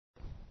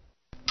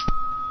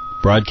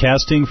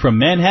Broadcasting from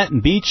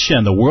Manhattan Beach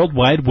and the World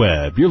Wide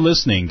Web, you're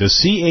listening to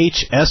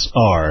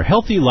CHSR,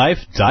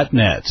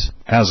 HealthyLife.net.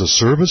 As a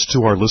service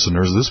to our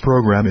listeners, this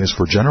program is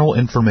for general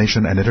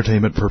information and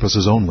entertainment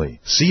purposes only.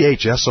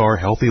 CHSR,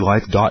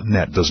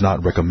 HealthyLife.net does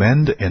not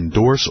recommend,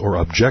 endorse, or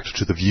object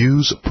to the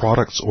views,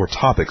 products, or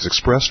topics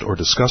expressed or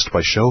discussed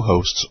by show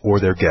hosts or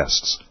their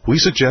guests. We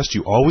suggest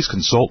you always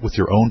consult with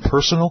your own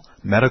personal,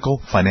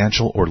 medical,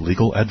 financial, or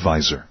legal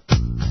advisor.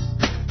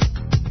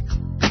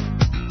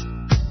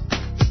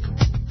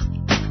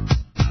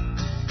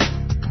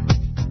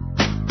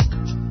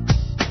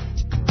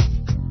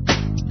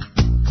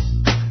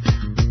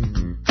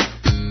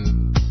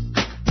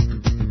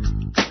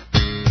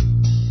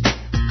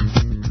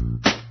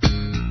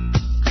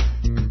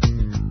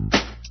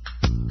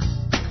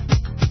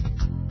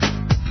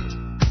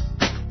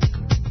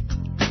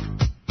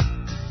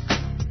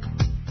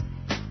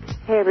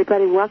 Hey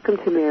everybody, welcome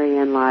to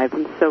Marianne Live.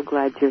 I'm so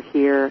glad you're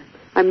here.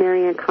 I'm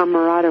Marianne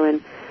Camarado,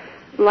 and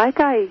like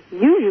I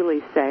usually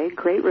say,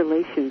 great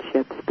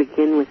relationships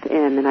begin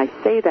within, and I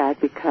say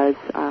that because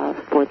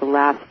for the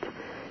last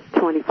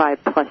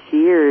 25 plus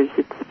years,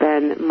 it's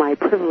been my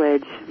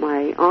privilege,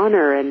 my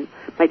honor, and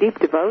my deep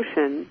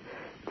devotion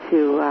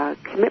to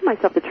commit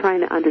myself to trying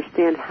to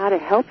understand how to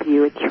help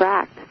you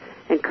attract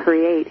and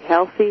create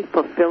healthy,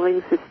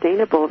 fulfilling,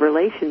 sustainable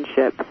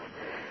relationships.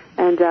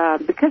 And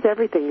because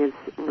everything is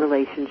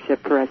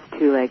relationship for us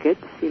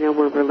two-leggeds,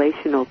 we're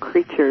relational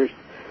creatures,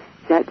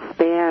 that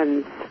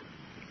spans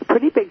a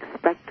pretty big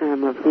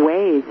spectrum of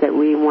ways that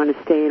we want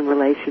to stay in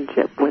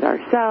relationship with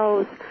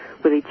ourselves,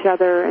 with each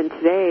other, and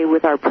today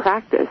with our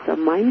practice. Our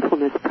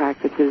mindfulness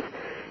practices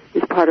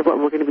is part of what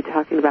we're going to be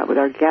talking about with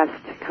our guest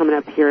coming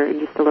up here in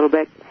just a little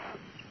bit.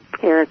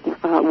 Eric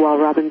Wall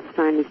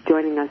Robinstein is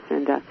joining us,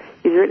 and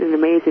he's written an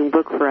amazing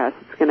book for us.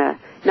 It's going to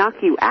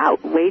knock you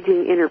out.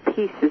 Waging Inner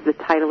Peace is the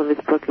title of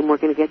his book, and we're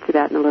going to get to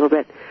that in a little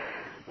bit.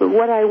 But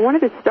what I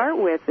wanted to start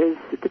with is,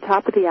 at the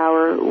top of the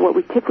hour, what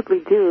we typically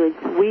do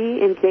is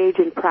we engage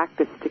in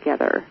practice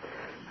together.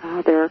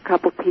 There are a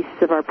couple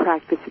pieces of our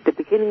practice at the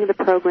beginning of the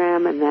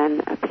program and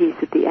then a piece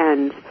at the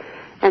end.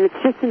 And it's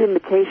just an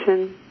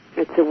invitation.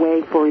 It's a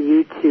way for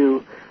you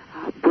to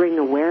bring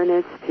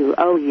awareness to,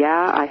 oh,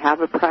 yeah, I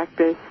have a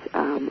practice.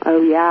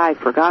 Oh, yeah, I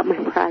forgot my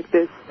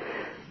practice.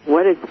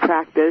 What is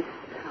practice?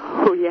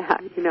 Oh, yeah,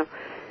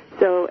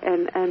 So,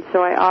 and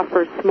so I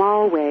offer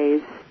small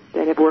ways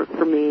that have worked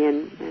for me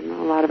and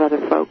a lot of other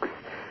folks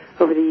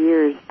over the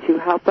years to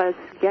help us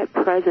get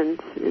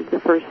present is the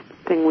first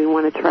thing we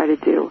want to try to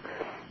do.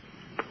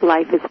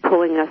 Life is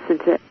pulling us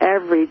into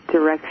every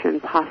direction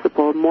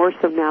possible, more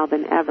so now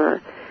than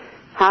ever.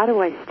 How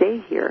do I stay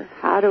here?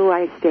 How do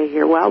I stay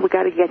here? Well, we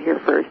got to get here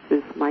first,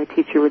 as my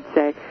teacher would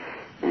say.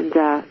 And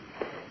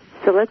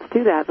so let's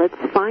do that. Let's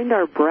find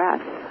our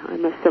breath.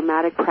 I'm a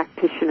somatic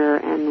practitioner,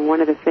 and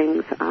one of the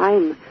things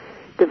I'm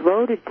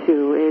devoted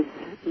to is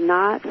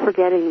not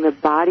forgetting the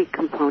body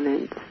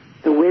component,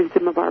 the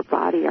wisdom of our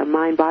body, our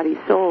mind, body,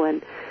 soul,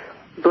 and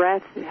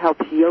breath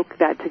helps yoke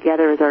that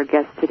together, as our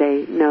guest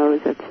today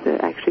knows. That's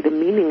actually the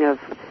meaning of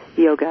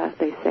yoga,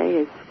 they say,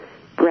 is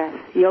breath,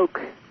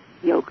 yoke,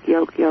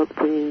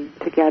 bringing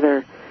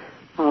together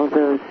all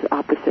those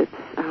opposites,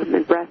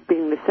 and breath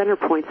being the center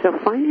point. So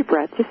find your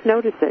breath. Just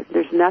notice it.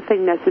 There's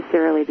nothing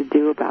necessarily to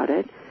do about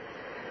it.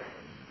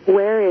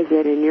 Where is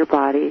it in your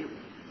body?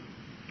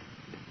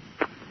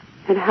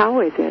 And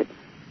how is it?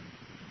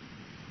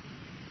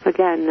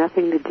 Again,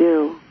 nothing to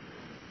do.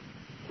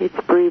 It's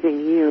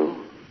breathing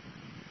you.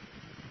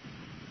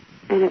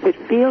 And if it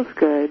feels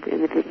good,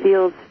 and if it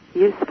feels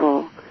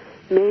useful,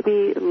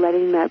 maybe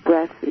letting that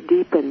breath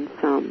deepen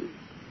some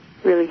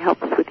really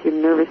helps with your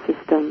nervous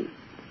system,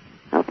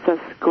 helps us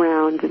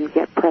ground and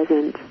get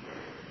present.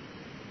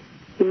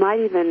 You might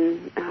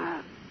even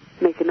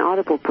make an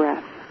audible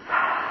breath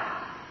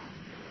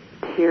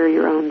to hear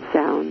your own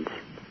sound,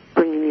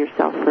 bringing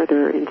yourself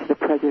further into the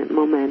present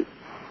moment.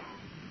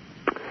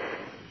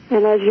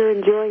 And as you're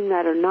enjoying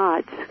that or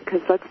not,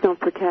 because let's don't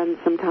pretend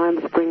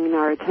sometimes bringing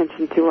our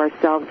attention to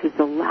ourselves is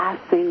the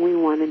last thing we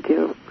want to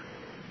do.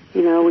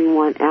 We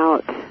want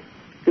out.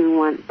 We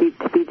want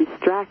to be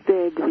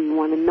distracted. We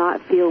want to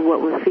not feel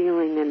what we're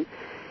feeling,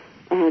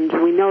 and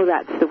we know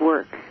that's the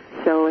work.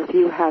 So if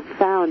you have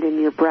found in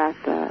your breath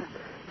an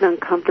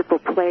uncomfortable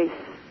place,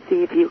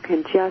 see if you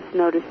can just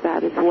notice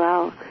that as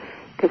well.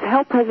 Because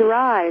help has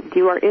arrived.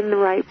 You are in the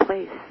right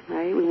place,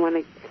 right? We want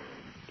to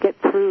get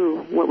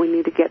through what we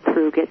need to get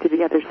through, get to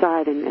the other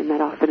side, and that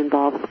often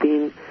involves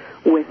being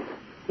with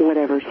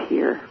whatever's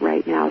here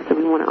right now. So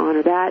we want to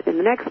honor that. And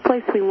the next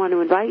place we want to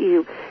invite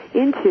you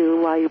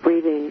into while you're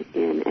breathing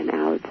in and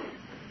out,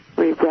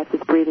 where your breath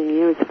is breathing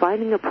you, is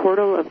finding a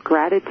portal of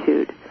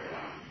gratitude.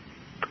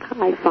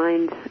 I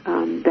find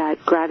that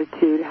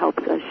gratitude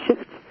helps us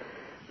shift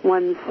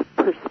one's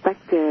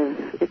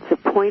perspective. It's a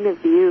point of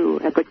view,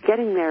 but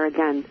getting there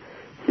again,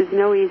 this is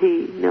no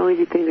easy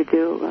thing to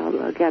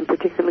do. Again,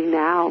 particularly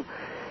now,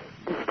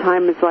 this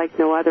time is like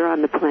no other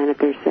on the planet,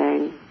 they're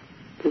saying.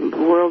 The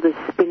world is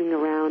spinning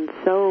around,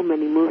 so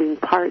many moving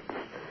parts,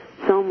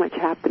 so much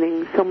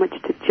happening, so much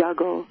to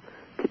juggle.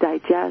 to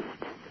digest,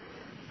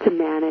 to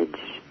manage,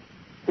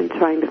 and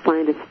trying to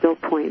find a still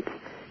point.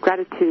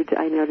 Gratitude,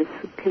 I notice,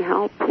 can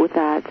help with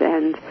that.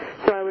 And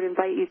so I would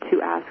invite you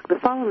to ask the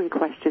following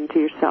question to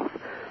yourself.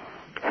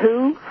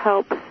 Who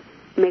helps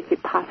make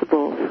it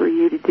possible for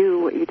you to do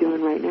what you're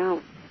doing right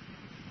now?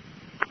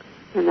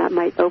 And that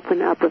might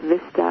open up a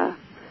vista,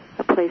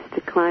 a place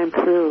to climb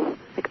through.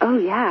 Like, oh,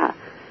 yeah,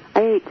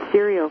 I ate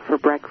cereal for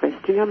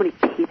breakfast. Do you know how many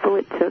people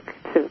it took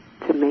to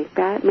make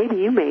that? Maybe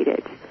you made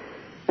it.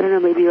 I don't know,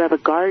 maybe you have a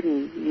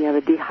garden, you have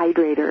a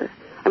dehydrator.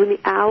 I mean,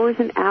 the hours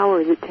and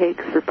hours it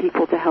takes for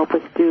people to help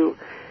us do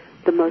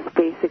the most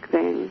basic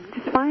thing.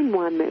 Just find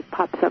one that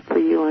pops up for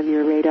you on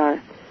your radar.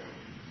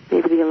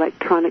 Maybe the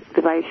electronic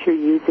device you're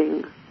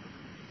using.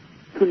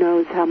 Who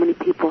knows how many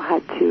people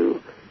had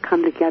to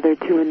come together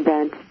to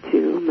invent,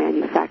 to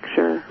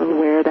manufacture, or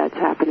where that's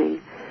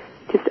happening.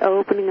 Just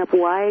opening up,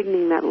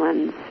 widening that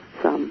lens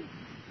some.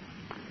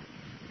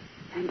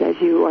 And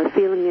as you are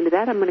feeling into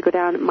that, I'm going to go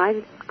down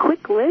my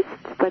quick list,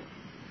 but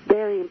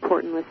very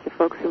important list of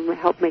folks who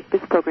help make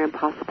this program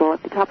possible.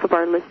 At the top of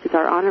our list is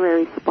our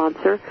honorary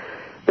sponsor,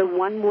 the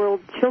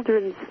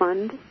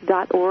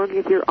OneWorldChildren'sFund.org.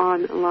 If you're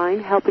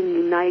online, helping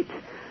unite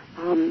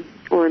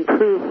or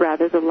improve,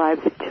 rather, the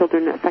lives of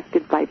children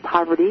affected by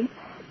poverty.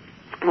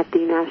 At the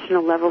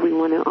national level, we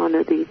want to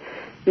honor the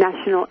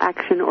National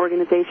Action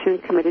Organization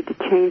committed to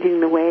changing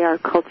the way our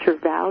culture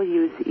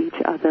values each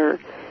other.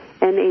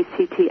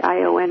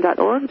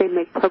 NACTION.org. They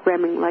make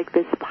programming like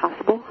this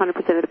possible.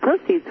 100% of the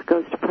proceeds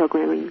goes to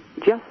programming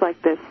just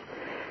like this.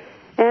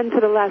 And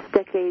for the last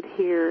decade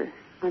here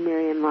on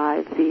Marianne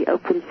Live, the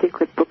Open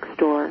Secret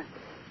Bookstore,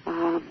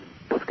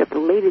 it's got the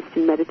latest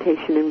in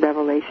meditation and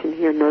revelation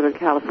here in Northern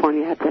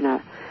California, have been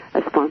a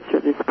sponsor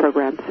of this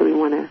program. So we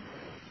want to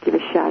give a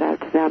shout out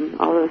to them,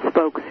 all those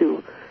folks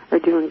who are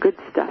doing good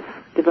stuff,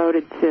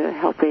 devoted to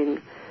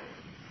helping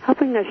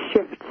us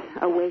shift,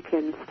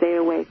 awaken, stay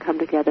awake, come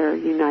together,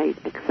 unite,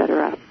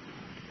 etc.,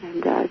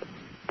 and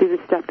do the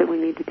stuff that we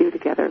need to do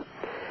together.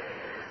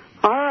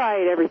 All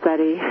right,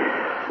 everybody.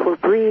 We're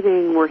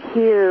breathing. We're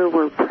here.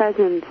 We're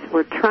present.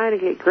 We're trying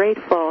to get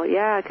grateful.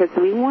 Yeah, because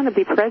we want to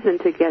be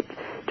present to get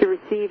to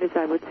receive, as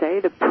I would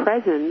say. The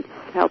presence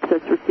helps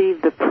us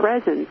receive the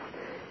presence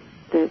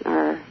that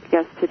our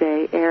guest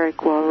today,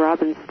 Eric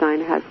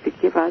Wall-Robinstein, has to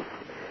give us.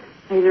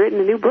 He's written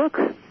a new book.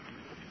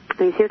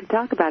 He's here to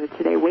talk about it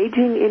today.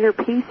 Waging Inner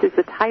Peace is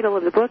the title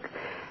of the book.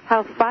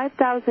 How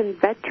 5,000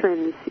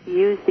 veterans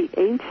use the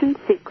ancient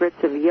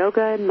secrets of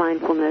yoga and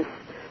mindfulness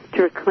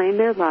to reclaim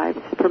their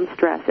lives from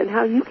stress, and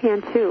how you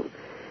can too.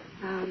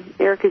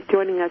 Eric is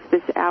joining us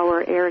this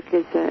hour. Eric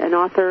is an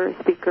author,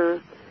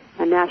 speaker,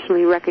 a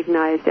nationally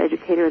recognized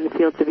educator in the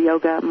fields of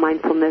yoga,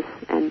 mindfulness,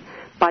 and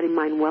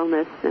body-mind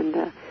wellness.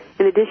 And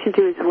in addition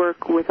to his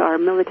work with our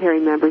military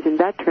members and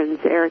veterans,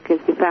 Eric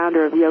is the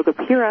founder of Yoga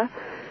Pura,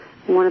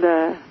 one of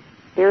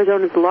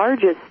Arizona's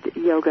largest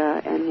yoga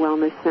and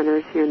wellness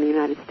centers here in the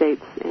United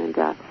States. And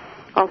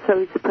also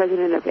he's the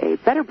president of a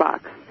Better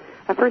Box,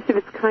 a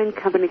first-of-its-kind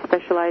company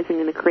specializing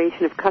in the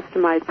creation of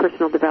customized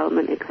personal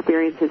development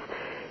experiences.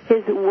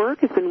 His work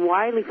has been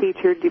widely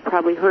featured. You've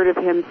probably heard of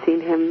him,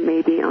 seen him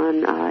maybe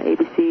on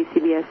ABC,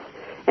 CBS,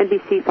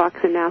 NBC,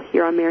 Fox, and now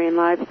here on Marianne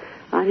Live.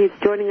 He's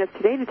joining us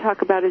today to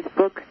talk about his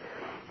book,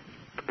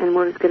 and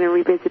we're just going to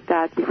revisit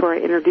that before I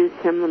introduce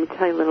him. Let me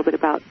tell you a little bit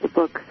about the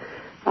book.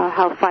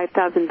 How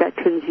 5,000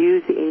 veterans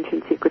use the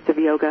ancient secrets of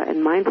yoga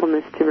and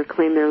mindfulness to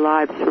reclaim their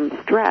lives from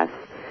stress,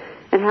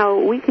 and how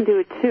we can do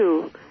it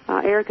too.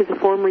 Eric is a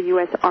former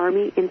U.S.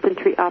 Army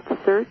infantry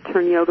officer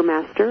turned yoga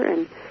master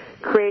and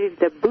created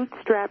the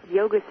Bootstrap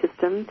Yoga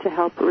System to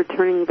help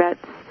returning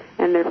vets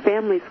and their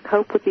families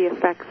cope with the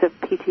effects of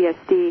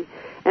PTSD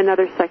and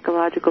other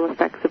psychological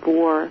effects of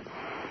war.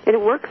 And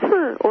it works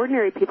for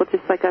ordinary people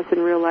just like us in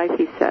real life,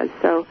 he says.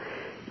 So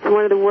it's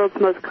one of the world's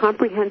most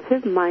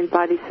comprehensive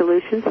mind-body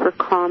solutions for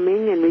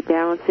calming and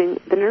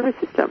rebalancing the nervous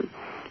system.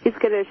 He's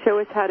going to show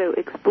us how to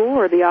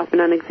explore the often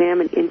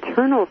unexamined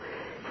internal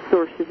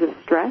sources of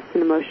stress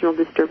and emotional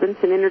disturbance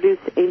and introduce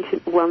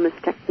ancient wellness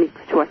techniques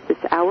to us this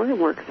hour,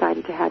 and we're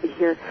excited to have you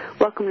here.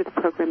 Welcome to the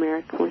program,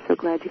 Eric. We're so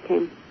glad you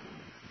came.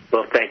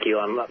 Well, thank you.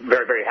 I'm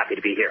very, very happy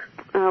to be here.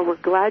 We're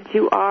glad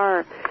you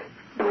are.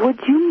 Would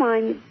you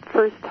mind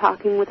first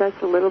talking with us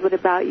a little bit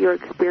about your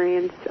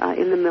experience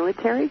in the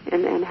military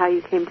and how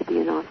you came to be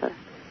an author?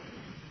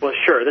 Well,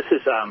 sure. This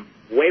is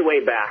way,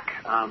 way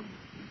back,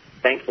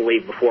 thankfully,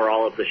 before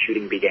all of the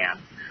shooting began.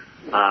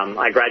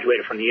 I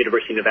graduated from the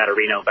University of Nevada,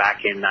 Reno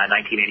back in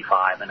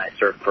 1985, and I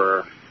served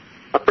for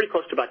pretty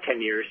close to about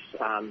 10 years,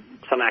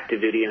 some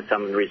active duty and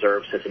some in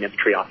reserves as an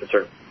infantry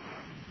officer.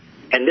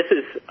 And this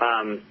is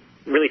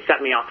really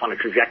set me off on a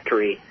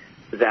trajectory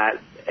that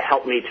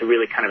helped me to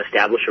really kind of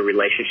establish a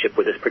relationship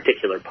with this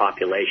particular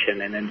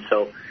population. And then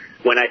so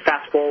when I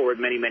fast forward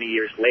many, many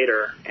years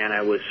later, and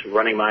I was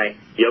running my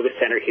yoga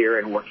center here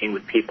and working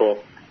with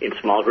people in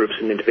small groups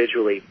and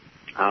individually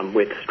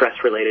with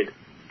stress-related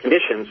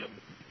conditions,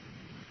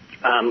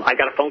 I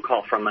got a phone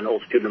call from an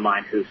old student of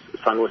mine whose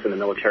son was in the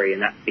military,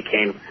 and that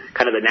became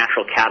kind of the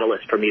natural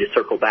catalyst for me to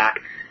circle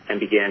back and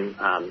begin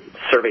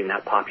serving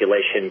that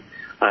population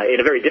in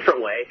a very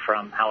different way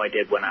from how I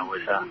did when I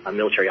was a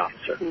military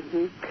officer.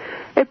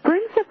 Mm-hmm. It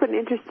brings up an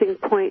interesting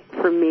point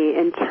for me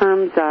in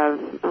terms of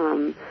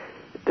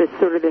the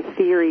sort of the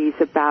theories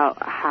about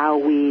how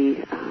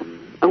we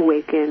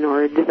awaken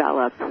or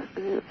develop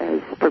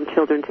as from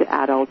children to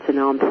adults and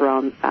on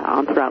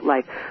throughout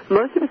life.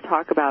 Most of us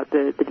talk about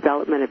the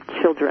development of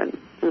children,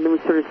 and then we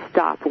sort of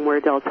stop when we're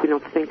adults. We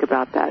don't think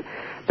about that.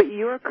 But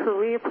your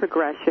career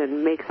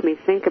progression makes me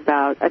think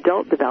about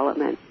adult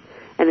development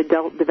and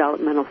adult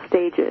developmental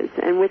stages.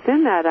 And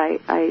within that,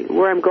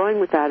 where I'm going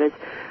with that is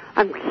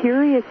I'm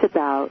curious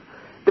about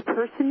the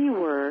person you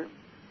were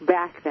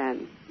back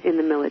then in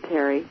the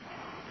military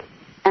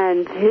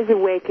and his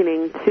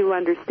awakening to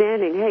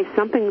understanding, hey,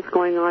 something's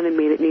going on in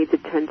me that needs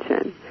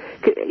attention,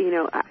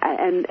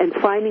 and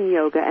finding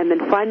yoga and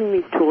then finding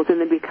these tools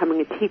and then becoming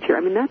a teacher. I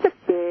mean, that's a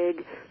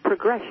big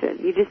progression.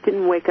 You just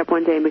didn't wake up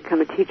one day and become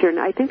a teacher. And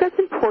I think that's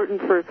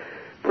important for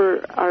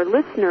our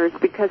listeners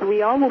because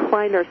we all will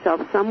find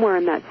ourselves somewhere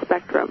in that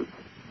spectrum.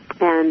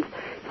 And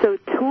so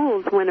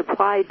tools, when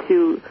applied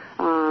to,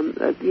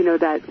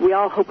 that we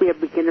all hope we have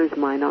beginner's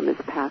mind on this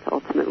path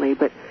ultimately,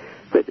 but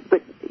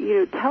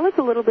tell us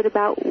a little bit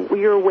about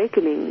your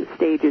awakening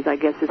stages, I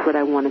guess is what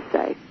I want to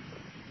say.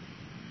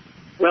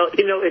 Well,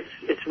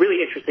 it's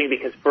really interesting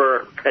because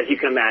as you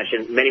can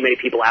imagine, many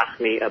people ask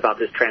me about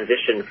this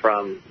transition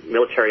from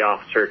military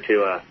officer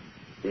to a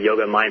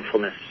yoga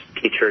mindfulness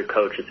teacher,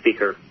 coach, and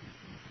speaker.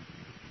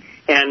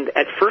 And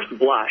at first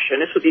blush,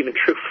 and this was even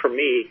true for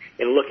me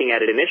in looking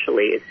at it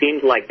initially, it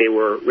seemed like they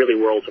were really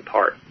worlds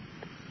apart.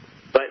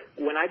 But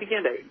when I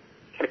began to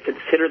kind of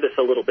consider this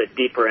a little bit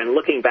deeper and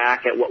looking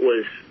back at what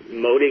was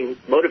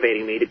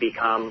motivating me to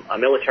become a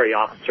military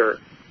officer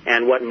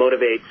and what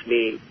motivates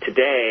me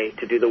today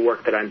to do the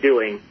work that I'm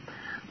doing,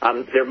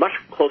 they're much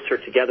closer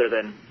together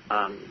than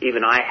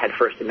even I had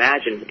first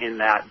imagined, in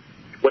that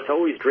what's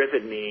always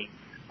driven me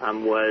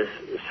was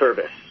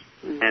service,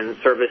 and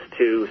service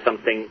to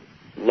something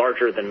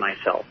larger than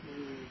myself.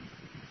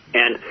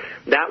 And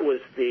that was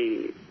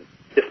the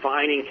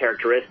defining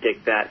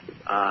characteristic that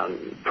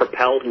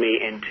propelled me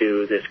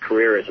into this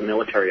career as a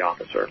military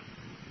officer.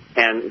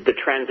 And the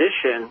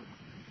transition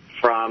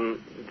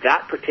from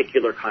that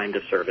particular kind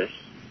of service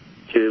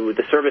to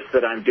the service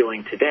that I'm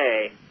doing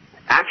today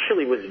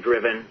actually was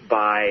driven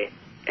by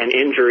an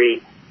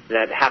injury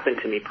that happened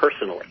to me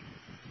personally.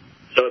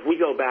 So if we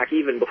go back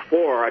even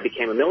before I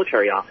became a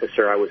military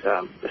officer, I was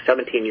a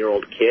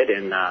 17-year-old kid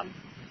in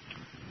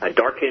a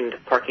darkened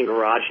parking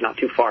garage not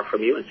too far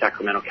from you in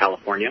Sacramento,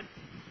 California.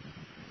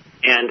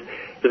 And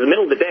it was the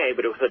middle of the day,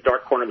 but it was a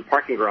dark corner of the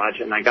parking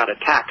garage, and I got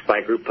attacked by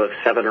a group of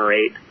 7 or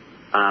 8,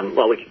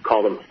 we could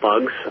call them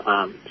thugs.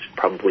 It's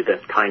probably the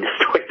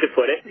kindest way to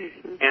put it.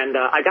 And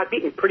I got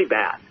beaten pretty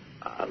bad.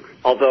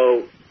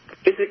 Although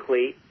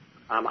physically,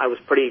 I was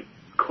pretty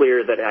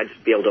clear that I'd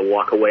just be able to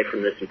walk away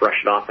from this and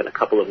brush it off in a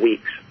couple of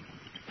weeks.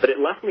 But it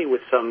left me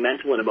with some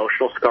mental and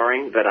emotional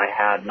scarring that I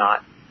had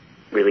not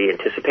really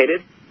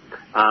anticipated.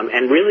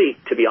 And really,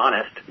 to be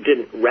honest,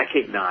 didn't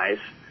recognize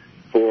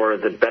for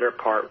the better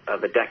part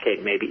of a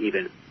decade, maybe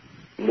even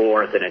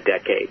more than a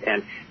decade.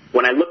 And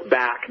when I look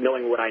back,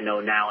 knowing what I know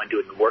now and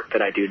doing the work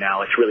that I do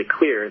now, it's really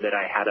clear that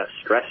I had a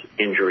stress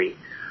injury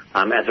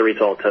as a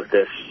result of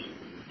this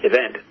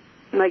event.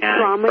 Like and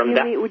trauma?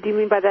 What do you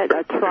mean by that?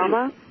 A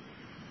trauma?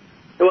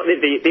 Well,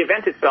 the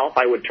event itself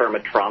I would term a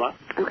trauma.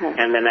 Okay.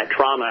 And then that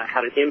trauma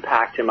had an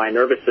impact in my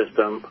nervous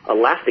system, a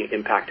lasting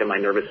impact in my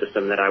nervous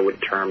system that I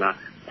would term a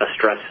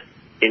stress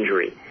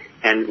injury.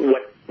 And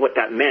what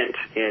that meant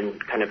in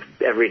kind of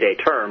everyday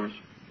terms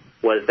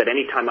was that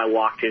any time I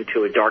walked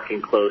into a dark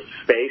enclosed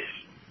space,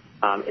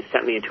 it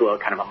sent me into a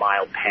kind of a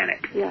mild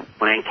panic. Yeah.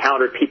 When I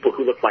encountered people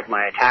who looked like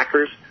my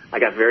attackers, I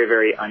got very,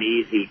 very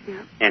uneasy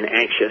and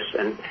anxious.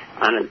 And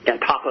on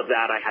top of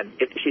that, I had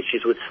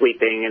issues with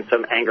sleeping and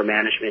some anger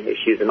management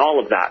issues and all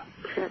of that.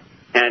 Sure.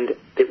 And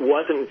it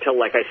wasn't until,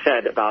 like I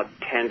said, about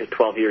 10 to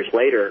 12 years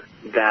later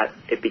that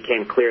it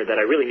became clear that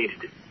I really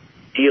needed to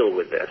deal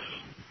with this.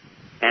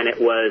 And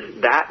it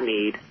was that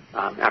need,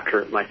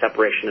 after my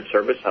separation of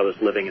service, I was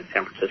living in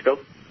San Francisco,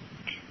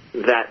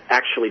 that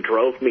actually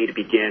drove me to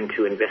begin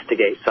to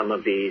investigate some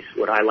of these,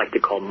 what I like to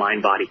call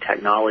mind-body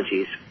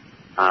technologies,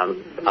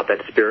 up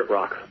at Spirit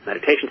Rock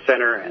Meditation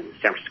Center and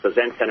San Francisco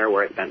Zen Center,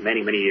 where I spent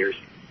many, many years,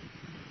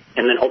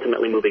 and then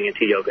ultimately moving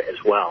into yoga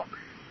as well.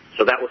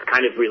 So that was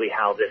kind of really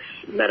how this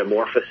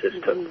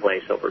metamorphosis took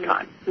place over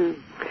time.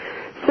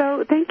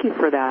 So thank you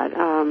for that,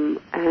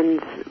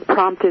 and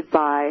prompted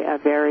by a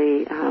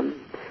very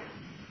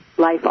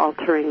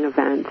life-altering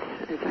event,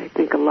 as I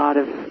think a lot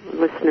of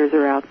listeners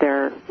are out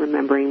there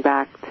remembering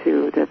back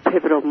to the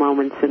pivotal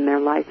moments in their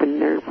life,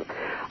 and there's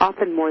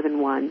often more than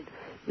one,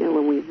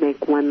 when we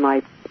make one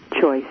life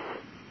choice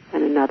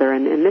and another,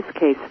 and in this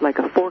case, like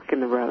a fork in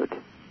the road,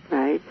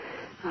 right?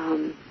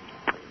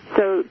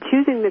 So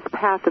choosing this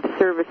path of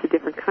service, a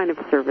different kind of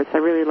service, I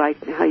really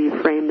like how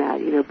you frame that,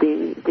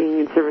 being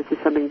in service is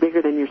something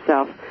bigger than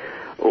yourself.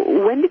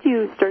 When did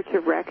you start to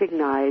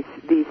recognize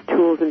these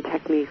tools and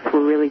techniques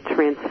were really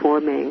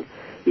transforming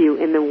you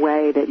in the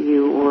way that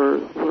you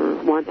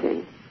were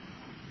wanting?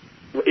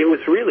 It was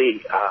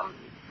really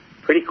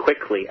pretty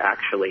quickly,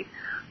 actually,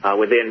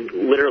 within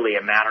literally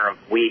a matter of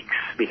weeks,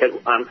 because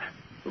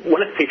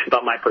one of the things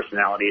about my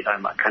personality is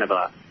I'm kind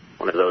of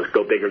one of those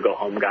go big or go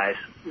home guys.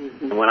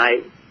 Mm-hmm. And when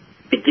I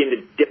begin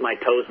to dip my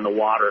toes in the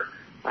water,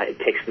 it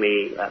takes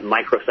me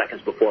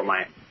microseconds before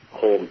my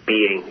whole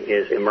being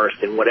is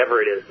immersed in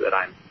whatever it is that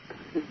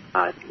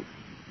I'm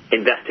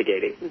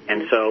investigating. Mm-hmm.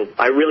 And so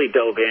I really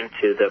dove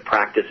into the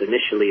practice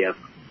initially of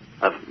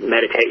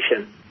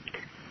meditation,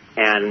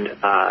 and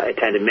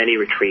attended many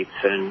retreats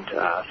and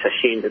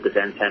sessions at the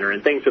Zen Center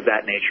and things of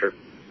that nature.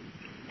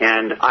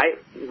 And I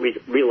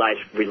realized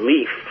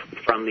relief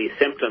from these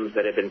symptoms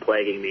that had been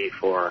plaguing me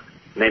for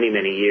many,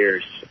 many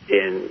years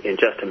in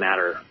just a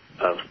matter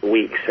of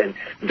weeks. And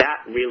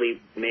that really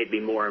made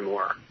me more and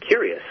more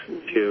curious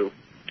to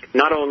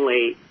not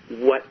only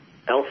what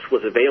else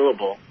was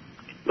available,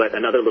 but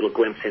another little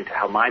glimpse into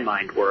how my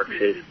mind works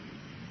is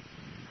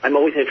I'm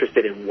always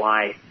interested in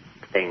why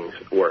things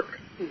work.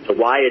 So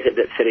why is it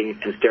that sitting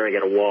and staring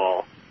at a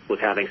wall was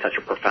having such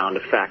a profound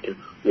effect? And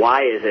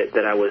why is it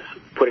that I was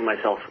putting my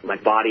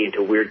body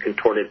into weird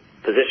contorted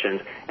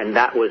positions, and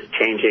that was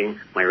changing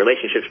my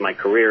relationships, my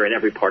career, and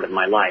every part of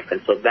my life?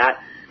 And so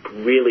that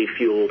really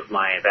fueled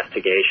my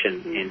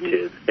investigation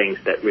into things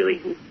that really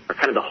are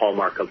kind of the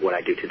hallmark of what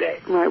I do today.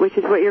 Right, which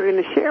is what you're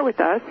going to share with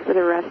us for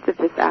the rest of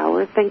this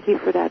hour. Thank you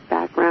for that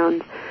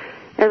background.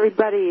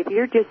 Everybody, if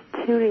you're just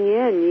tuning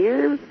in,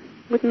 you're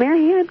with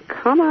Marianne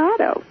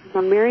Camarado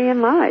on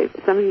Marianne Live.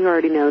 Some of you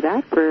already know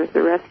that. For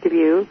the rest of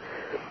you,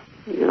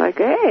 you're like,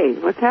 hey,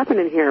 what's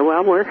happening here?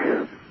 Well,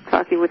 we're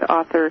talking with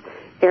author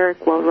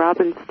Eric Weld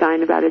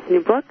Robinstein about his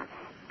new book,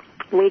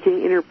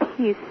 Waging Inner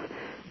Peace.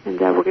 And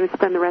we're going to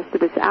spend the rest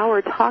of this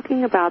hour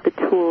talking about the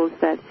tools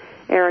that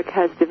Eric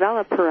has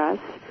developed for us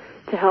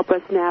to help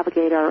us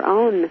navigate our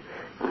own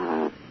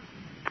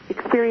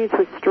experience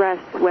with stress,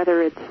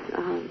 whether it's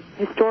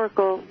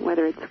historical,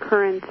 whether it's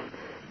current,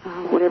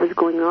 whatever's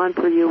going on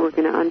for you. We're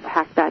going to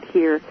unpack that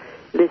here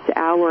this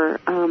hour.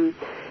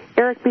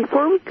 Eric,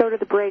 before we go to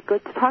the break,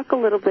 let's talk a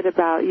little bit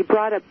about, you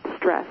brought up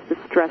stress, the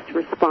stress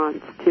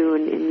response to,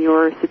 in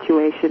your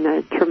situation,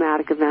 a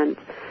traumatic event.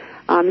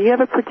 You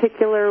have a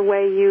particular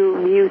way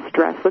you view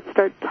stress. Let's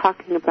start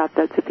talking about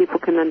that so people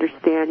can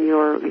understand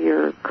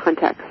your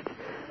context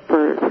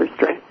for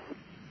stress.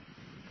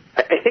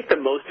 I think the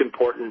most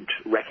important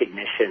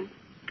recognition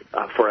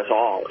for us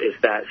all is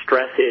that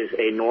stress is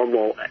a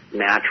normal,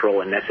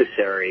 natural, and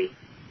necessary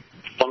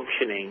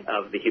functioning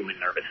of the human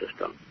nervous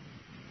system.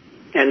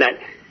 And that,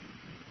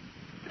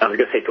 I was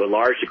going to say to a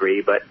large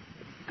degree, but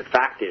the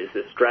fact is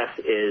that stress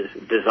is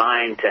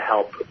designed to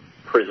help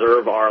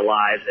preserve our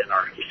lives and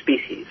our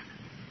species.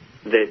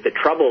 The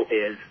trouble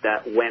is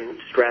that when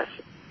stress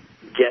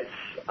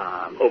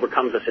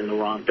overcomes us in the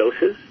wrong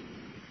doses,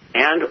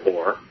 and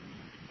or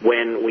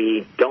when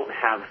we don't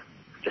have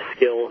the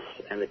skills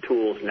and the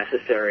tools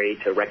necessary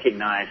to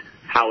recognize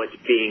how it's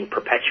being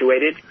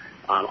perpetuated,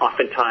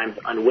 oftentimes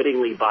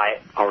unwittingly by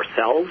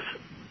ourselves,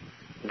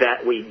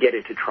 that we get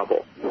into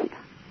trouble.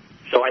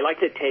 So I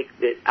like to take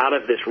it out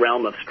of this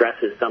realm of stress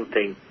as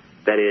something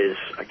that is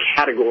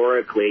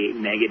categorically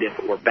negative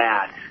or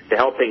bad, to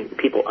helping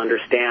people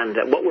understand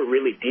that what we're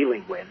really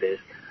dealing with is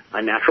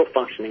a natural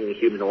functioning of the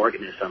human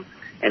organism,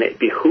 and it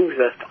behooves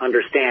us to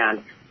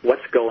understand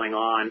what's going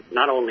on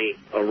not only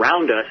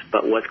around us,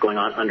 but what's going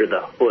on under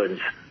the hoods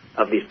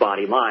of these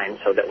body-minds,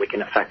 so that we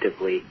can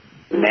effectively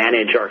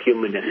manage our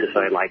humanness, as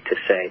I like to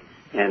say,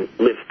 and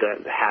live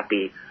the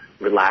happy,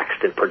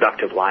 relaxed, and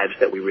productive lives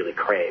that we really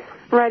crave.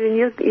 Right, and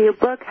your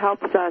book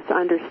helps us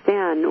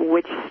understand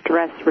which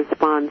stress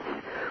response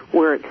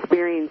we're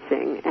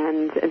experiencing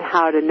and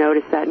how to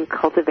notice that and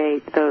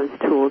cultivate those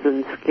tools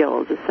and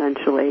skills,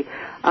 essentially,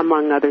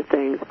 among other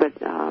things. But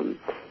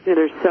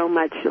there's so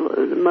much.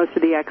 Most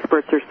of the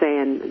experts are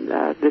saying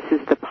this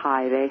is the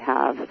pie they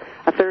have: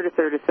 a third, a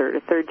third, a third,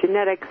 a third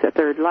genetics, a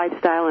third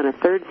lifestyle, and a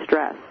third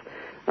stress.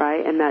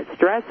 Right, and that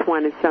stress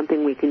one is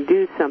something we can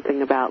do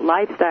something about.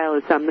 Lifestyle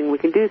is something we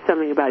can do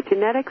something about.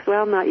 Genetics,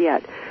 well, not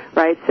yet.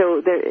 Right,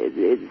 so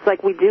it's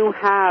like we do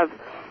have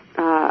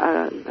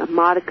a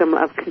modicum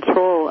of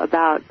control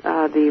about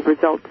the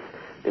results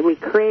that we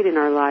create in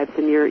our lives,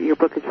 and your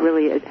book is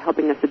really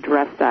helping us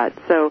address that.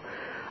 So,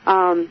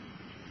 all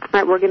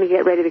right, we're going to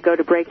get ready to go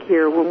to break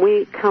here. When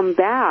we come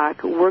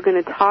back, we're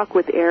going to talk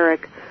with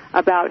Eric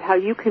about how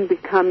you can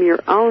become your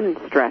own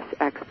stress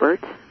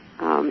expert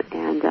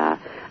and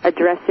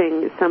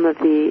addressing some of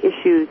the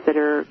issues that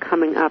are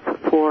coming up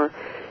for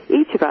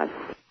each of us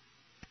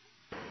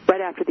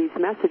right after these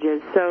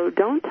messages. So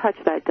don't touch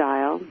that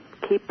dial.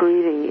 Keep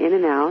breathing in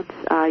and out.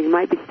 You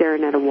might be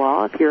staring at a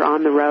wall. If you're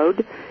on the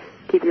road,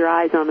 keep your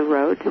eyes on the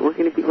road. We're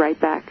going to be right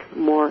back,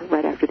 more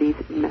right after these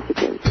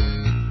messages.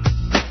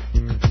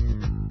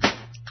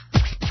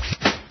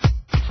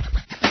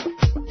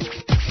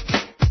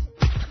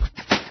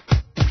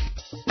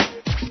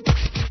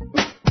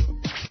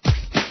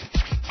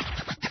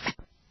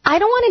 I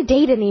don't want to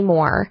date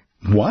anymore.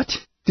 What?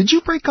 Did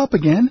you break up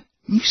again?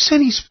 You said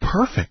he's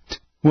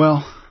perfect.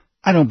 Well,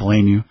 I don't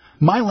blame you.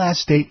 My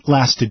last date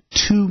lasted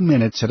 2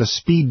 minutes at a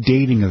speed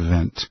dating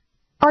event.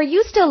 Are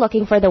you still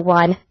looking for the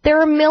one? There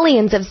are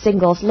millions of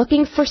singles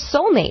looking for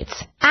soulmates.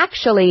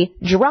 Actually,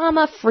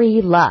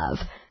 drama-free love.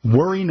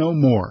 Worry no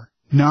more.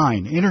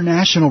 9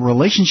 international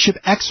relationship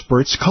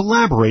experts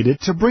collaborated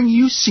to bring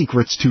you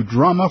secrets to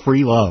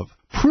drama-free love.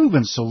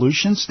 Proven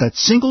solutions that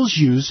singles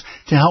use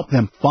to help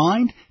them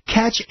find,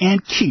 catch,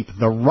 and keep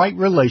the right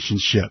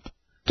relationship.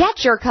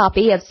 Get your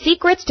copy of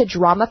Secrets to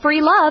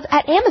Drama-Free Love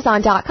at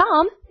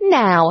Amazon.com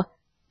now.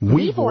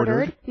 We've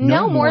ordered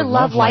No More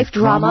Love Life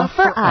Drama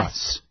for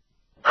us.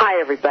 Hi,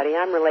 everybody.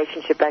 I'm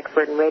relationship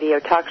expert and radio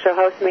talk show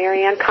host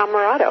Marianne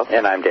Camarado.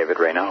 And I'm David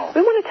Raynaud.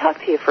 We want to talk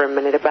to you for a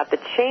minute about the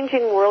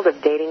changing world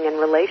of dating and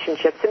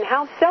relationships and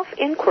how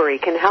self-inquiry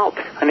can help.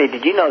 Honey,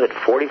 did you know that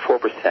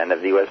 44%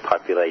 of the U.S.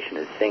 population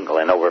is single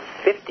and over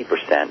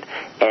 50%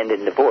 end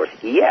in divorce?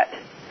 Yet,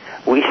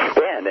 we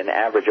spend an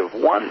average of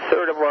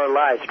 1/3 of our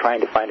lives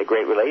trying to find a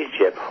great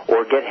relationship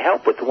or get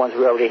help with the ones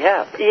we already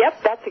have.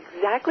 Yep, that's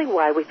exactly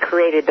why we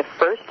created the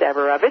first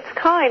ever of its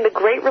kind, the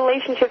Great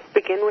Relationships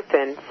Begin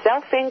Within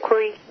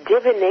Self-Inquiry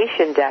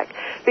Divination Deck,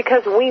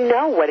 because we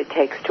know what it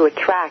takes to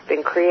attract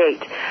and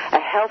create a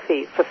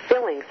healthy,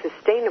 fulfilling,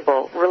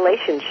 sustainable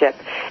relationship.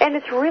 And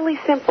it's really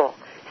simple.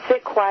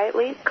 Sit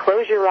quietly,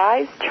 close your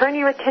eyes, turn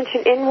your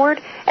attention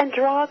inward, and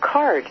draw a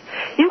card.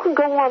 You can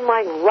go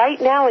online right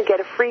now and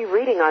get a free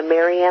reading on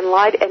Marianne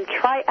Live and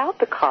try out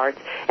the cards.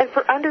 And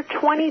for under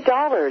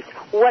 $20,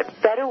 what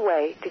better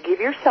way to give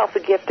yourself a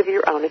gift of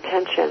your own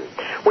attention?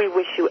 We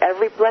wish you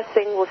every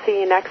blessing. We'll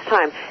see you next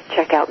time.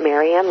 Check out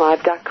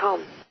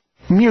MarianneLive.com.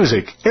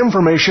 Music,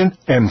 information,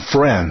 and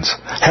friends.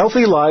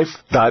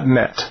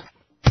 HealthyLife.net.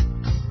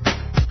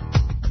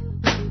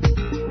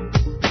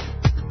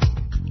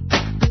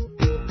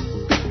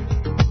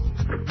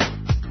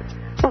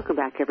 Welcome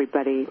back,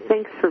 everybody.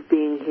 Thanks for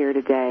being here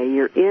today.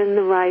 You're in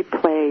the right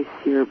place.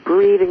 You're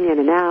breathing in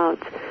and out.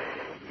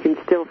 You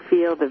can still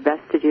feel the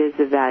vestiges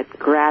of that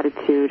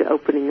gratitude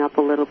opening up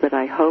a little bit,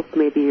 I hope.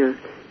 Maybe your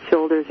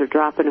shoulders are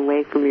dropping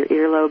away from your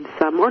earlobes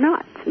some, or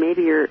not.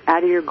 Maybe you're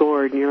out of your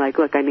gourd and you're like,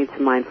 look, I need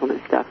some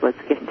mindfulness stuff.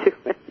 Let's get to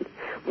it.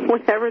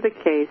 Whatever the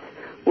case,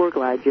 we're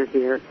glad you're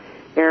here.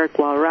 Eric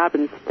Wall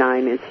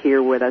Robinstein is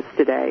here with us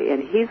today,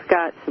 and he's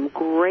got some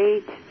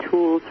great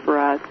tools for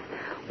us,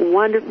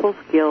 wonderful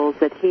skills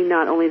that he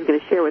not only is going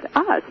to share with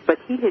us, but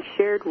he has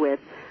shared with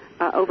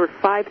over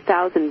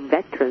 5,000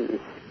 veterans,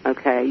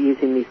 okay,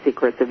 using these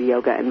secrets of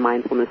yoga and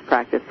mindfulness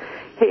practice.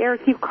 Hey,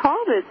 Eric, you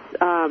call this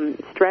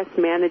stress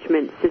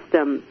management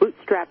system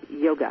bootstrap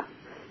yoga.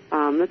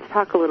 Let's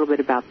talk a little bit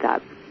about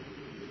that.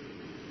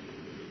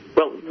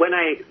 Well,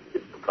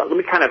 let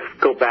me kind of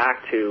go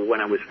back to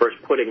when I was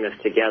first putting this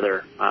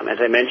together. As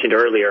I mentioned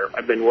earlier,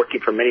 I've been working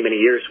for many, many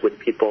years with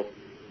people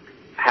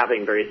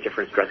having various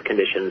different stress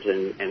conditions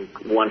and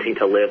wanting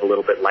to live a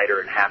little bit lighter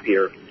and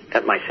happier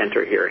at my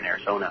center here in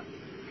Arizona.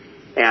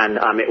 And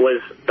it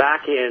was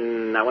back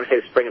in, I want to say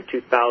the spring of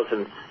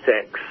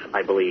 2006,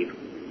 I believe,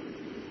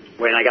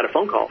 when I got a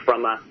phone call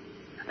from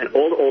an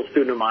old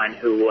student of mine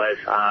who was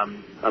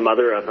a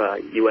mother of a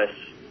U.S.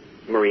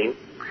 Marine,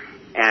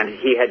 and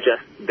he had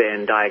just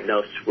been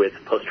diagnosed with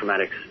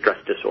post-traumatic stress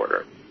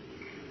disorder.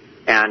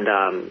 And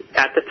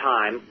at the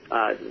time,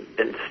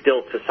 and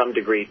still to some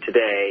degree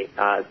today,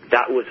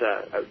 that was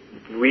a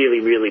really,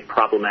 really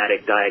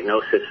problematic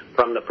diagnosis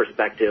from the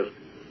perspective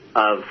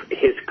of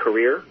his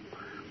career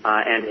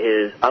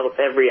and of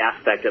every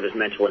aspect of his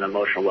mental and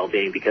emotional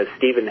well-being, because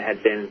Stephen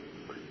had been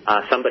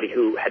somebody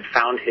who had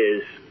found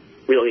his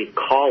really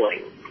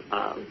calling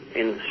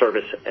in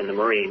service in the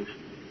Marines,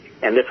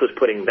 and this was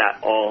putting that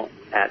all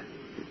at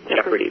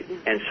jeopardy.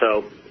 And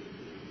so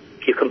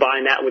you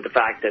combine that with the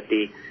fact that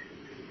the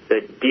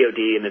DOD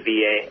and the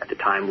VA at the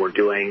time were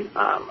doing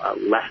a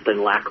less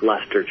than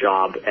lackluster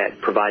job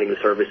at providing the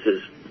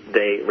services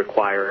they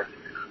require.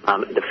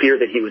 The fear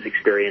that he was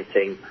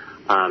experiencing,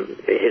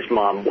 his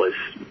mom was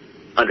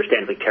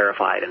understandably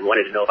terrified and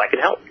wanted to know if I could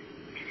help.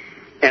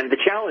 And the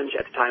challenge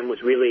at the time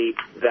was really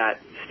that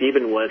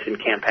Stephen was in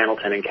Camp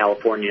Pendleton in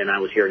California and I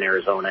was here in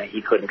Arizona.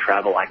 He couldn't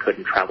travel. I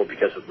couldn't travel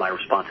because of my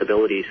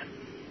responsibilities.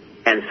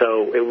 And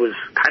so it was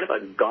kind of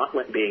a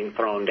gauntlet being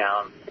thrown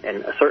down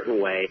in a certain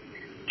way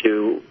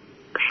to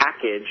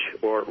package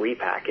or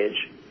repackage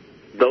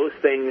those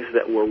things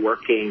that were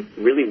working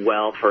really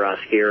well for us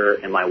here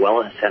in my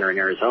wellness center in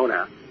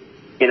Arizona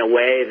in a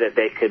way that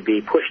they could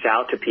be pushed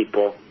out to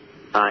people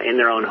in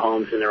their own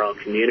homes, in their own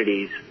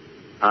communities,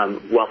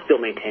 while still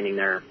maintaining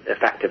their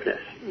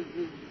effectiveness.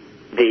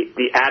 Mm-hmm.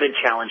 The added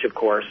challenge, of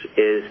course,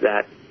 is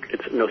that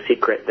it's no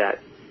secret that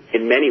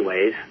in many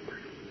ways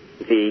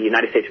the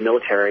United States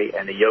military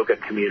and the yoga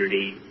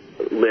community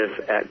live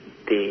at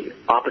the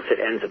opposite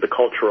ends of the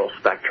cultural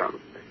spectrum.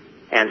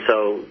 And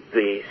so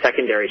the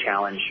secondary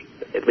challenge,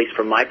 at least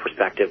from my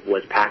perspective,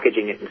 was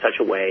packaging it in such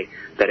a way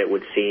that it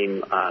would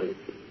seem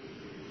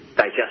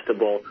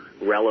digestible,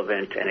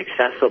 relevant, and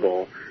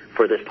accessible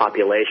for this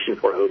population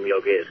for whom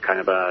yoga is kind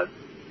of a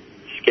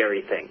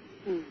scary thing.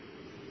 Mm.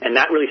 And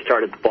that really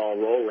started the ball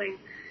rolling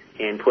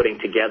in putting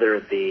together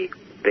the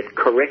the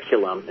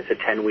curriculum is a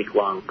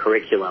 10-week-long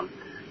curriculum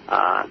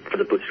for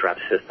the Bootstrap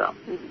system.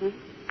 Mm-hmm.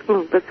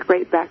 Oh, that's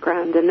great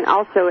background. And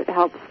also it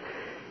helps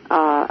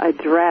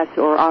address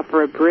or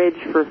offer a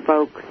bridge for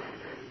folks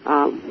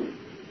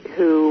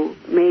who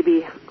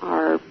maybe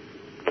are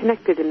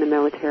connected in the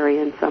military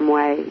in some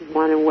way,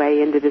 want to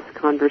weigh into this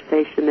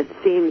conversation that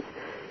seems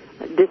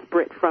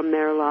disparate from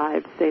their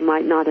lives. They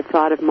might not have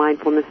thought of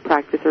mindfulness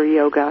practice or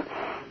yoga.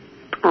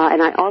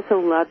 And I also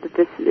love that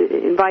this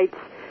invites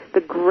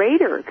the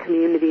greater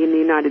community in the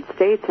United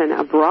States and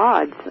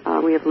abroad.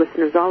 We have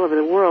listeners all over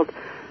the world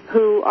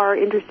who are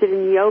interested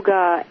in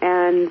yoga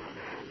and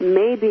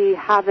maybe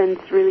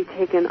haven't really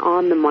taken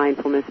on the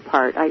mindfulness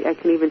part. I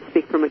can even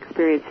speak from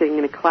experience sitting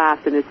in a class,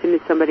 and as soon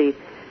as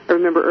I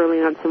remember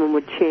early on someone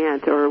would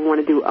chant or want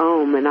to do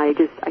Om, and I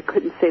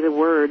couldn't say the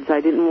words. I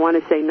didn't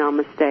want to say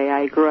Namaste.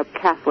 I grew up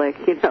Catholic,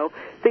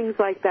 things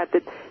like that.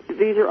 That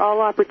these are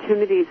all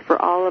opportunities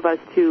for all of us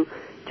to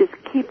just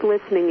keep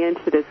listening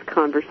into this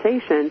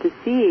conversation to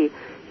see,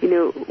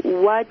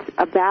 what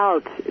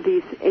about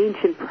these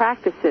ancient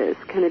practices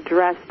can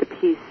address the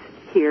piece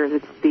here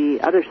that's the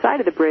other side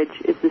of the bridge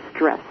is the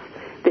stress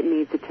that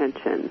needs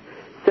attention.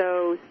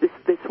 So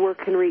this work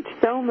can reach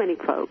so many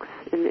folks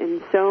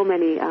and so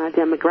many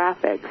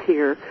demographics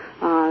here.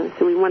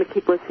 So we want to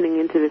keep listening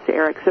into this,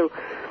 Eric. So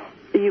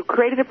you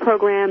created a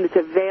program that's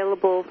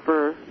available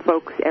for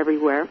folks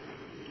everywhere.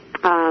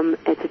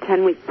 It's a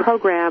 10-week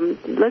program.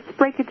 Let's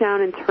break it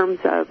down in terms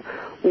of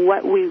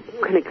what we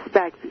can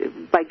expect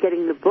by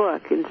getting the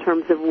book in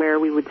terms of where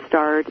we would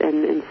start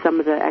and some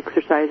of the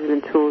exercises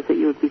and tools that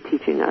you would be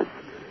teaching us.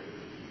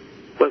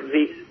 Well,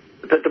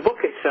 the book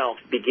itself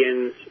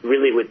begins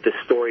really with the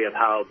story of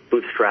how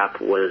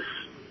Bootstrap was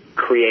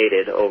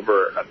created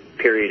over a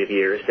period of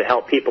years to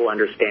help people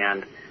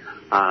understand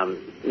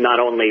not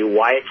only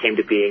why it came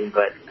to being,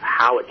 but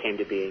how it came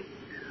to being.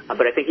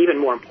 But I think even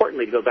more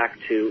importantly, to go back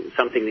to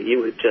something that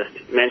you had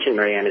just mentioned,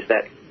 Marianne, is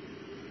that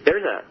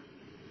there's a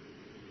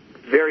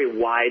very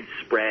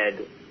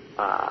widespread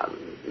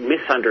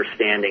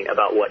misunderstanding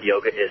about what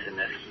yoga is in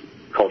this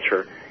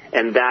culture.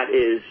 And that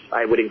is,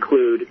 I would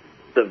include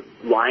the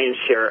lion's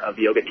share of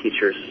yoga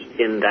teachers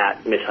in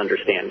that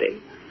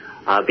misunderstanding.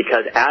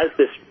 Because as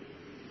this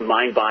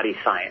mind-body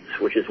science,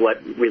 which is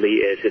what really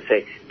is, it's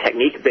a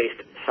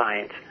technique-based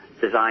science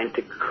designed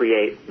to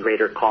create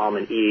greater calm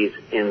and ease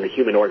in the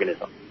human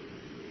organism.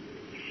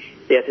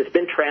 Yes, it's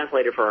been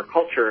translated for our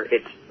culture.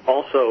 It's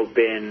also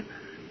been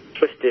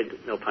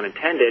twisted, no pun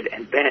intended,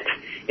 and bent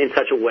in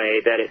such a way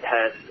that it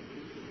has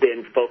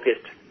been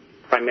focused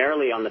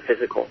primarily on the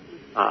physical,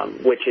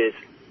 which is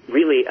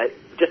really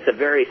just a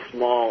very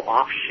small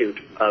offshoot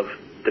of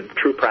the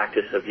true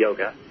practice of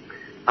yoga.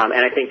 And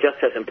I think just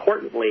as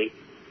importantly,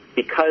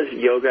 because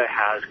yoga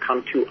has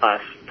come to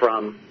us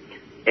from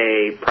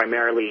a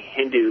primarily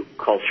Hindu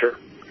culture,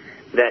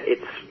 that it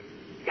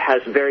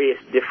has various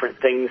different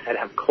things that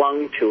have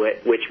clung to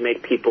it, which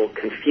make people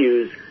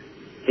confuse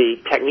the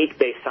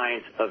technique-based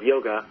science of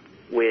yoga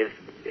with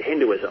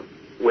Hinduism,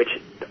 which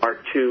are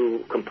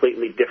two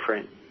completely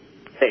different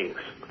things.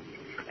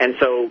 And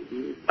so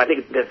I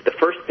think that the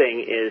first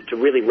thing is to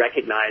really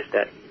recognize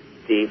that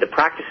the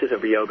practices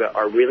of yoga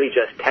are really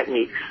just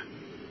techniques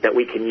that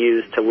we can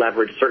use to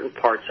leverage certain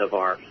parts of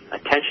our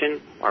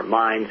attention, our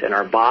minds, and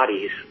our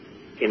bodies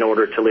in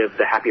order to live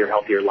the happier,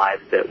 healthier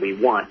lives that we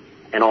want.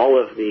 And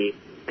all of the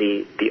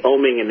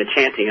oming and the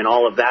chanting and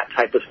all of that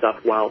type of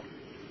stuff, while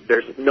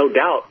there's no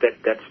doubt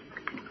that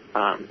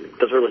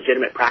those are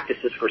legitimate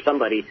practices for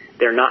somebody,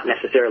 they're not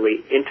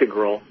necessarily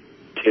integral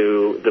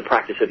to the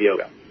practice of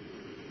yoga.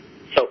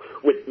 So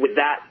with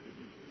that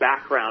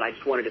background, I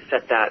just wanted to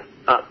set that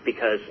up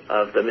because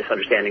of the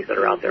misunderstandings that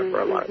are out there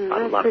for a lot of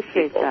people. I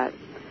appreciate that.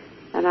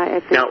 And I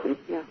think, now,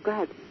 yeah, go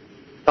ahead.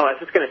 Oh, I was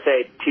just going to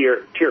say to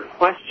your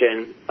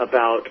question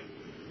about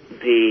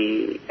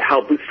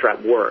how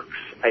Bootstrap works.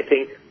 I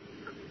think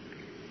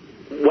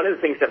one of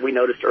the things that we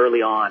noticed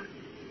early on,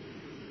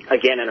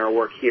 again in our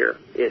work here,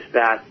 is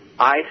that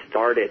I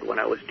started when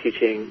I was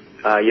teaching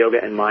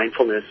yoga and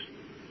mindfulness,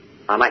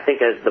 I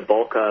think as the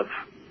bulk of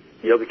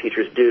yoga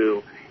teachers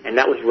do, and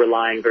that was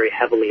relying very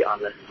heavily on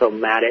the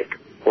somatic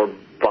or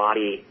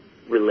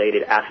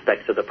body-related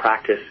aspects of the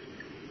practice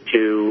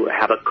to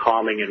have a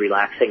calming and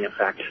relaxing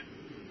effect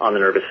on the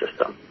nervous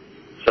system.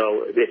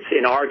 So it's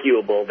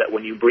inarguable that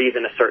when you breathe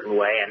in a certain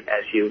way, and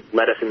as you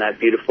led us in that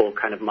beautiful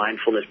kind of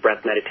mindfulness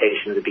breath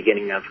meditation at the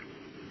beginning of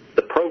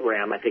the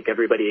program, I think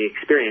everybody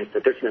experienced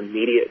that there's an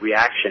immediate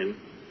reaction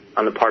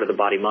on the part of the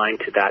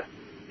body-mind to that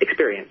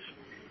experience.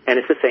 And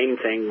it's the same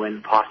thing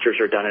when postures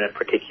are done in a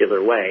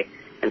particular way.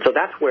 And so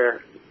that's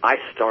where I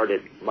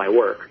started my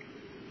work.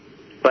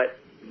 But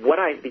what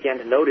I began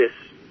to notice,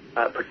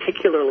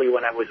 particularly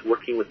when I was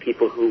working with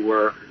people who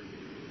were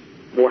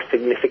more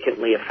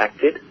significantly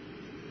affected,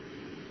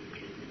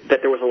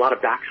 that there was a lot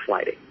of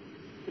backsliding.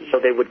 So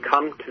they would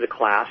come to the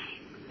class,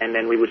 and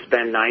then we would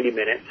spend 90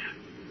 minutes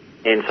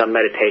in some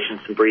meditation,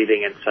 some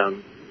breathing, and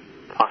some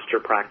posture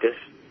practice.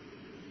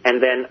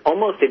 And then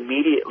almost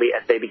immediately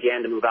as they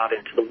began to move out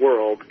into the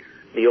world,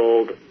 the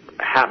old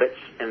habits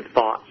and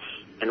thoughts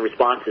and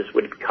responses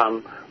would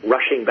come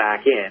rushing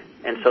back in.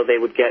 And so they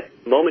would get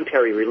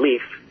momentary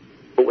relief,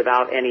 but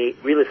without any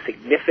really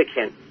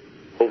significant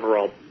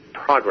overall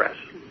progress.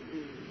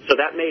 So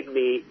that made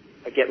me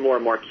get more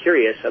and more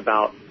curious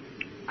about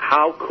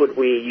how could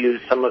we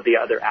use some of the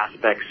other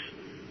aspects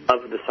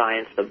of the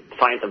science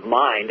of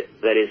mind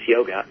that is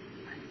yoga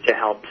to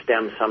help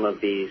stem some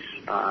of these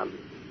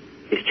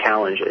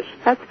challenges.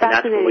 That's fascinating. And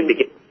that's when we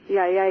begin.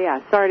 Yeah.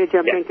 Sorry to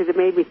jump in because it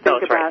made me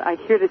think about. Right.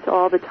 I hear this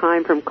all the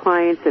time from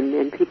clients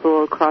and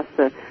people across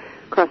the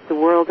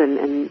world,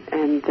 and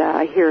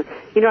I hear,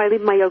 I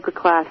leave my yoga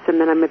class and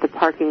then I'm at the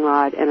parking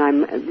lot and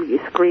I'm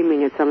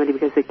screaming at somebody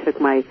because they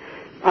took my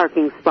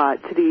parking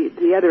spot to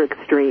the other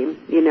extreme.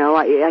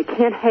 I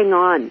can't hang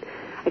on.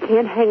 I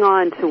can't hang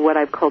on to what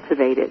I've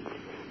cultivated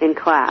in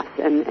class,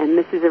 and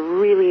this is a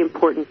really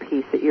important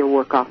piece that your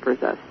work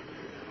offers us.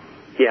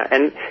 Yeah,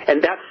 and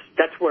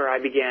that's where I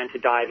began to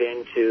dive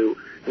into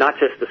not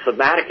just the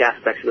somatic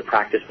aspects of the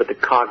practice, but the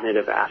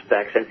cognitive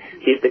aspects. And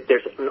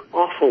there's an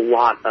awful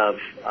lot of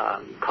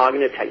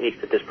cognitive techniques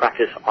that this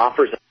practice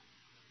offers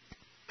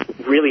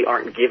really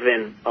aren't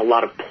given a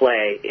lot of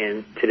play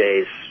in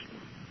today's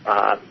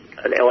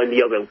in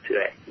yoga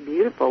today.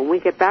 Beautiful. When we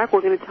get back,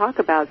 we're going to talk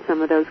about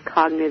some of those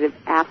cognitive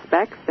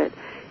aspects that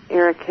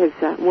Eric has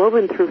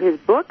woven through his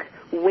book,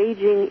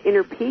 Waging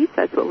Inner Peace.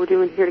 That's what we're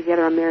doing here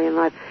together on Marianne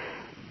Live.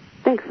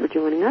 Thanks for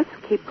joining us.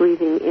 Keep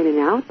breathing in and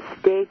out.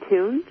 Stay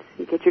tuned.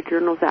 Get your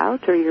journals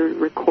out or your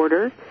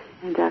recorder,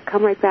 and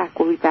come right back.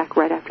 We'll be back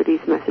right after these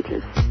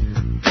messages.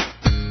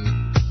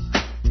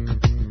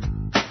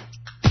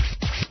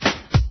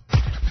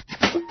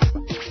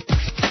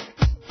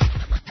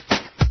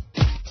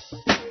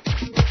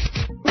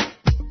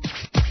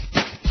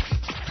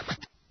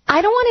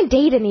 I don't want to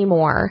date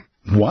anymore.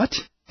 What?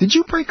 Did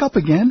you break up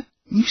again?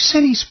 You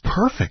said he's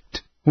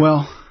perfect.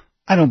 Well,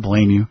 I don't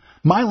blame you.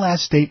 My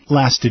last date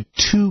lasted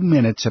 2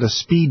 minutes at a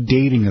speed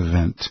dating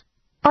event.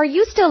 Are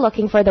you still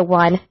looking for the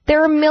one?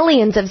 There are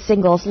millions of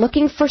singles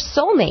looking for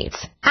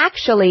soulmates.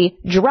 Actually,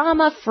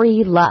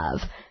 drama-free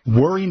love.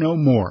 Worry no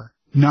more.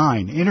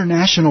 9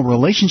 international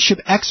relationship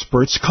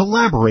experts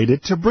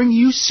collaborated to bring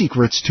you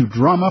secrets to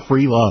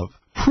drama-free love.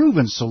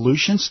 Proven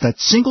solutions that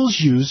singles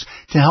use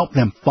to help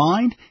them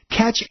find,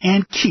 catch,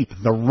 and keep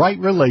the right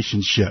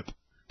relationship.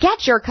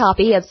 Get your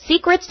copy of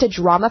Secrets to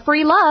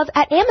Drama-Free Love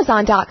at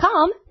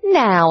Amazon.com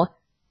now.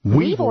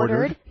 We've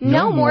ordered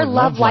No More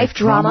Love Life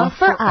Drama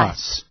for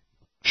us.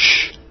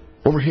 Shh!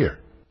 Over here.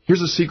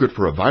 Here's a secret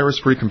for a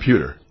virus-free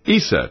computer.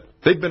 ESET.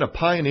 They've been a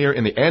pioneer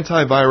in the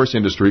antivirus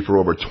industry for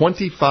over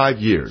 25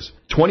 years.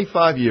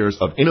 25 years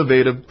of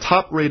innovative,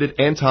 top-rated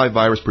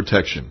antivirus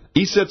protection.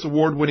 ESET's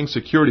award-winning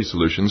security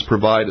solutions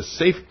provide a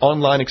safe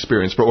online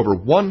experience for over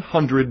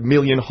 100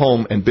 million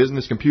home and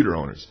business computer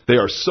owners. They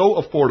are so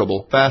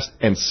affordable, fast,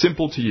 and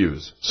simple to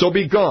use. So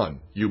be gone,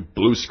 you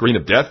blue screen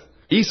of death.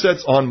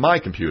 ESET's on my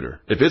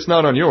computer. If it's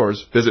not on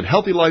yours, visit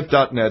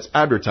HealthyLife.net's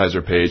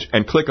advertiser page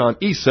and click on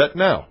ESET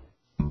now.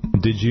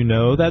 Did you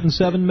know that in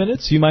 7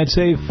 minutes you might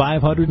save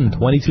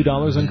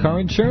 $522 on car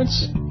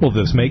insurance? Well,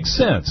 this makes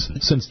sense,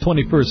 since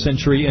 21st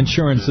Century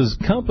Insurance's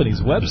company's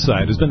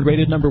website has been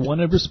rated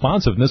 #1 in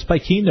responsiveness by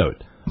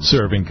Keynote.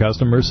 Serving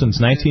customers since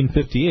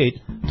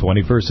 1958,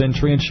 21st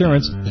Century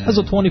Insurance has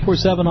a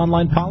 24/7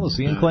 online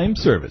policy and claim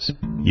service.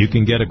 You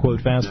can get a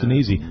quote fast and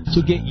easy,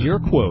 so get your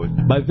quote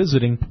by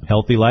visiting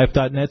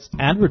HealthyLife.net's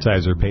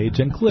advertiser page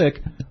and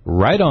click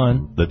right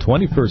on the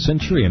 21st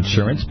Century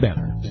Insurance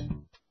banner.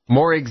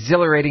 More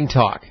exhilarating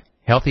talk.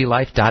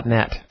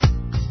 HealthyLife.net.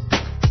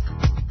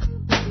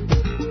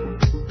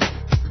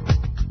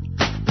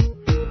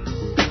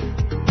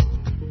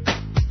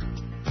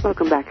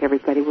 Welcome back,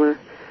 everybody. We're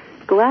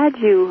glad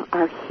you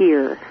are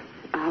here.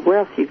 Where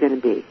else are you going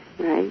to be,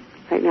 right?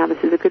 Right now,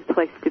 this is a good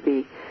place to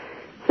be.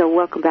 So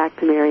welcome back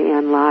to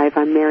Marianne Live.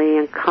 I'm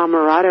Marianne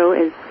Camarado,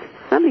 as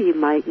some of you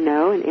might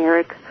know, and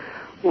Eric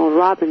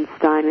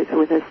Robinstein is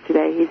with us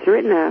today. He's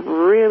written a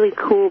really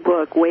cool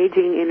book.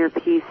 Waging Inner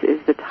Peace is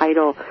the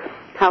title.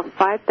 How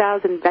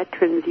 5,000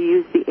 veterans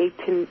use the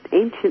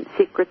ancient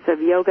secrets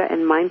of yoga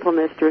and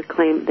mindfulness to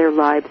reclaim their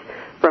lives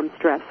from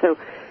stress. So,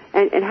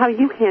 and how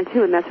you can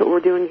too, and that's what we're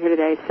doing here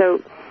today.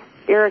 So,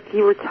 Eric,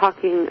 you were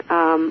talking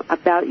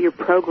about your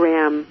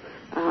program,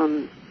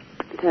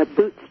 the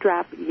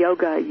bootstrap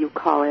yoga, you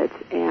call it,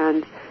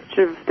 and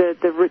sort of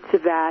the roots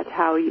of that,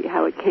 how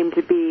it came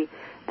to be.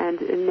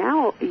 And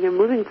now,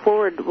 moving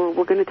forward,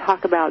 we're going to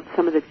talk about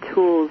some of the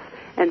tools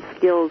and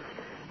skills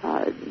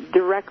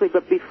directly.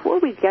 But before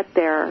we get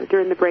there,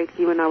 during the break,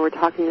 you and I were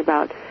talking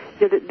about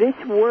that this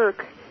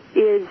work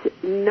is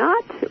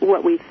not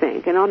what we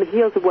think. And on the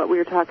heels of what we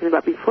were talking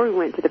about before we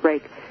went to the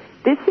break,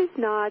 this is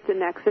not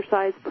an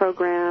exercise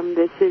program.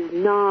 This is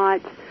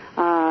not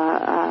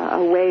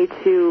a way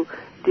to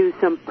do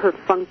some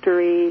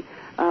perfunctory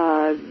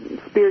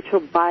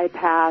spiritual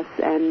bypass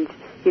and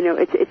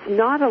it's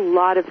not a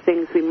lot of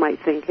things we might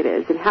think it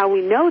is. And how we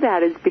know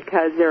that is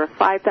because there are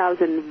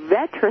 5,000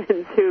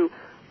 veterans who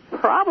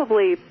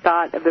probably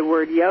thought of the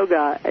word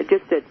yoga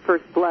just at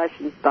first blush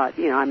and thought,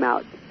 I'm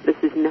out. This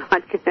is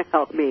not going to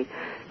help me.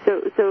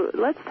 So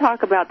let's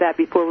talk about that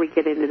before we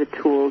get into the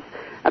tools,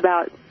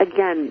 about,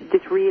 again,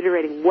 just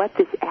reiterating what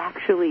this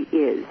actually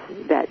is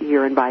that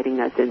you're inviting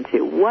us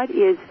into. What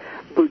is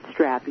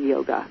Bootstrap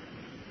Yoga?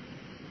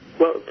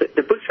 Well,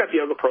 the Bootstrap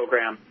Yoga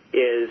program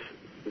is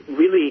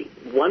really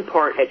one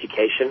part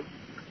education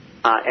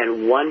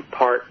and one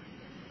part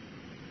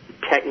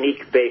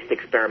technique-based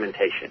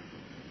experimentation.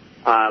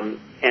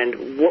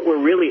 And what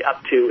we're really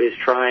up to is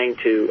trying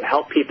to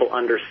help people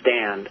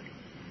understand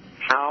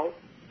how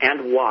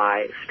and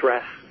why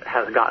stress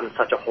has gotten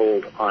such a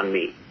hold on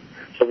me.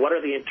 So what are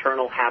the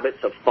internal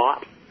habits of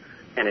thought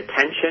and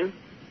attention,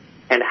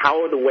 and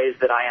how are the ways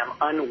that I am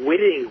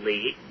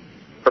unwittingly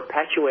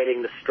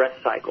perpetuating the stress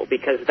cycle?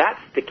 Because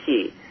that's the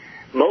key.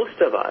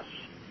 Most of us,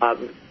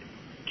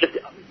 just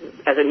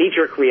as a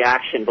knee-jerk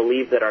reaction,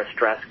 believe that our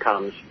stress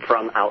comes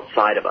from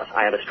outside of us.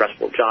 I have a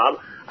stressful job.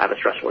 I have a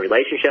stressful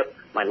relationship.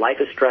 My life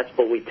is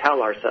stressful. We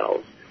tell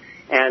ourselves.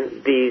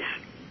 And these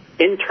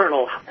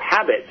internal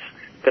habits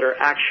that are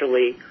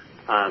actually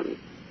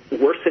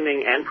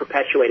worsening and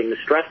perpetuating the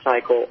stress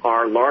cycle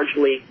are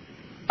largely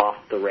off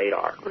the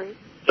radar. Right.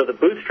 So the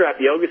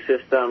Bootstrap Yoga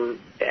system,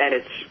 and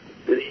it's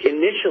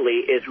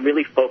initially is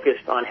really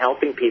focused on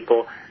helping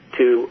people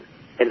to,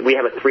 and we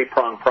have a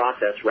three-pronged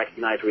process: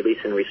 recognize, release,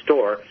 and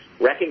restore.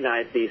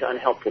 Recognize these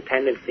unhelpful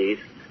tendencies,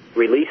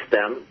 release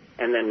them,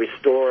 and then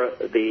restore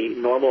the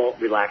normal,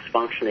 relaxed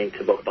functioning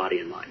to both body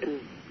and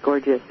mind.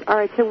 Gorgeous. All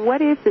right, so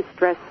what is the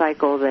stress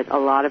cycle that a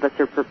lot of us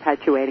are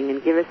perpetuating,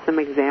 and give us some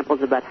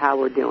examples about how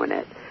we're doing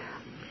it?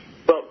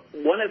 Well,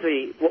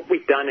 what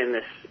we've done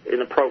in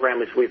the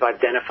program is we've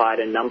identified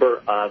a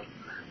number of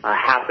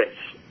habits.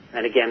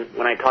 And again,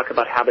 when I talk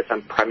about habits,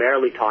 I'm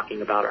primarily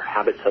talking about our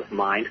habits of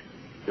mind,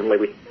 the way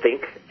we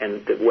think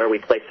and where we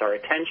place our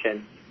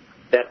attention,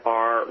 that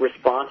are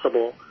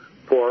responsible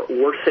for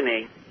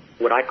worsening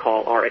what I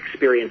call our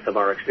experience of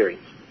our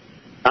experience.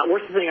 Not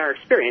worsening our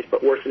experience,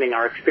 but worsening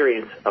our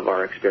experience of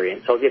our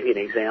experience. So I'll give you an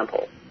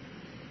example.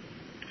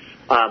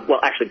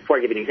 Actually, before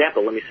I give you an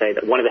example, let me say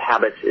that one of the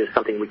habits is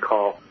something we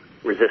call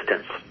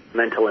resistance,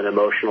 mental and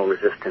emotional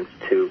resistance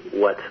to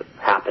what's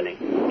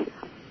happening.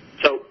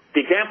 So the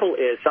example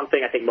is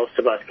something I think most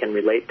of us can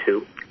relate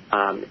to,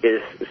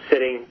 is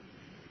sitting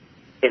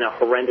in a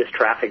horrendous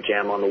traffic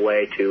jam on the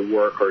way to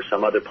work or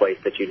some other place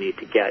that you need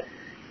to get,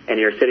 and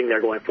you're sitting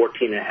there going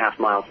 14.5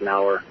 miles an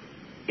hour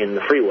in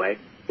the freeway,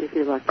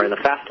 or in the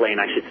fast lane,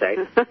 I should say.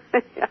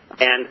 Yeah.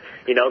 And,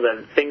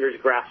 the fingers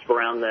grasp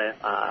around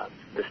the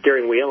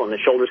steering wheel, and the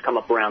shoulders come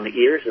up around the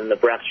ears, and the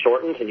breath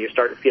shortens, and you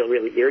start to feel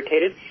really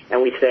irritated.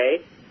 And we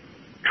say,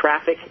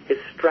 traffic is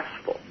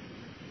stressful.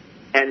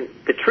 And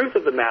the truth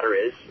of the matter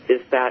is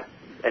that,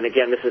 and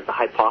again, this is the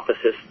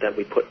hypothesis that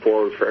we put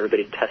forward for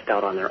everybody to test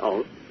out on their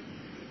own,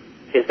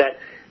 is that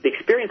the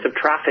experience of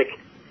traffic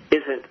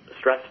isn't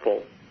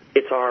stressful.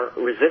 It's our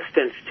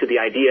resistance to the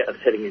idea of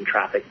sitting in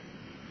traffic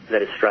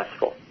that is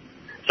stressful.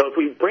 So if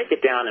we break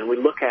it down and we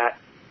look at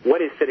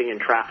what is sitting in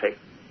traffic,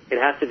 it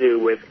has to do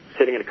with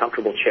sitting in a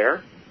comfortable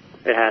chair.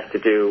 It has to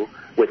do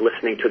with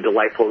listening to a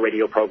delightful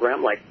radio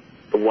program like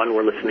the one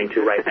we're listening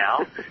to right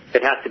now.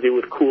 It has to do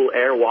with cool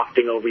air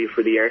wafting over you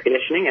for the air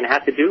conditioning, and it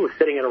has to do with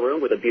sitting in a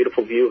room with a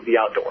beautiful view of the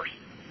outdoors.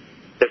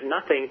 There's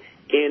nothing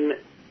in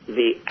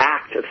the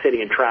act of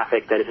sitting in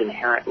traffic that is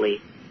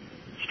inherently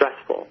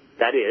stressful.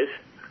 That is,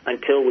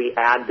 until we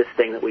add this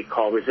thing that we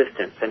call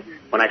resistance. And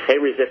when I say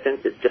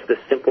resistance, it's just this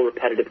simple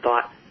repetitive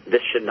thought,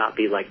 this should not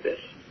be like this,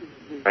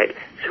 right?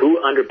 Who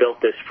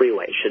underbuilt this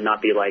freeway? It should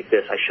not be like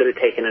this. I should have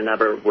taken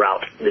another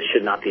route. This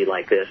should not be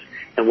like this.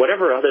 And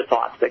whatever other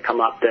thoughts that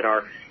come up that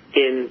are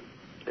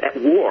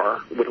at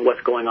war with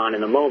what's going on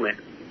in the moment,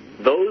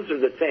 those are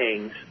the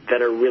things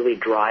that are really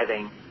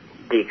driving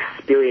the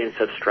experience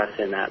of stress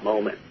in that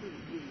moment.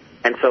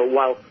 And so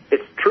while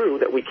it's true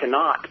that we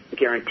cannot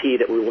guarantee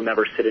that we will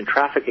never sit in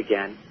traffic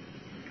again,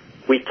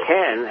 we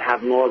can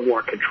have more and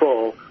more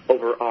control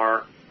over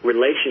our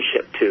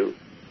relationship to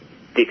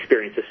the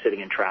experience of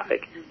sitting in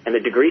traffic. And the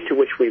degree to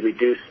which we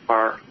reduce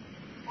our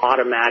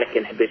automatic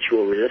and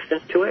habitual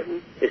resistance to it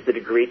is the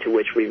degree to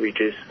which we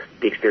reduce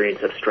the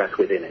experience of stress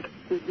within it.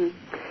 Mm-hmm.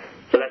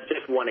 So that's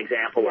just one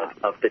example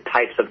of the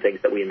types of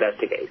things that we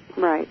investigate.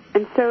 Right.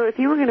 And so if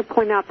you were going to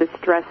point out the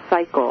stress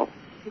cycle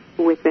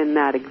within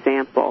that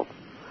example,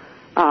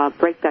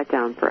 break that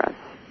down for us.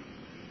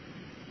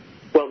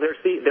 Well, there's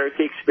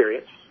the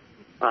experience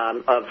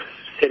of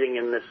sitting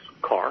in this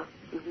car.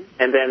 Mm-hmm.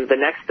 And then the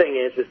next thing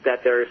is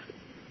that there's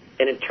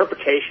an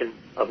interpretation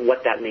of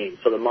what that means.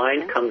 So the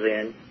mind comes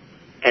in,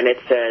 and it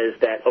says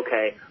that,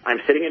 okay, I'm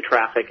sitting in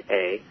traffic,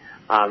 A.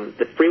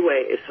 The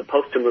freeway is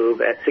supposed to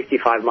move at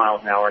 65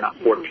 miles an hour, not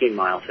 14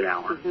 miles an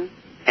hour. Mm-hmm.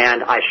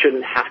 And I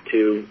shouldn't have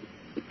to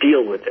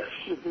deal with this.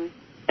 Mm-hmm.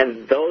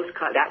 And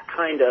that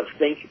kind of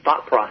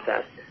thought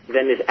process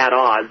then is at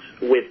odds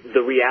with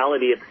the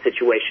reality of the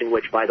situation,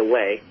 which, by the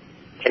way,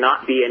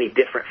 cannot be any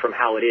different from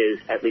how it is,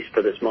 at least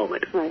for this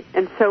moment. Right.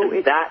 And so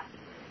that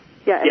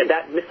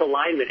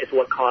misalignment is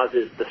what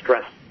causes the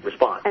stress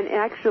response. And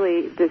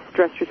actually, the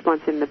stress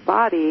response in the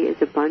body is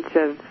a bunch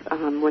of,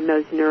 when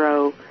those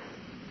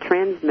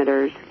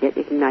neurotransmitters get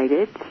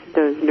ignited,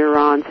 those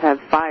neurons have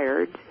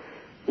fired,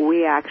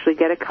 we actually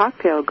get a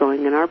cocktail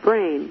going in our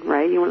brain,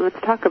 right? Let's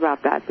talk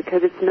about that,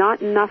 because it's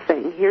not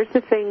nothing. Here's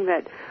the thing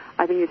that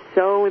I think is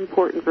so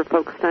important for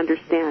folks to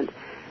understand.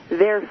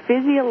 They're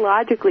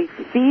physiologically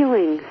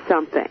feeling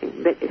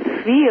something that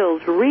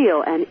feels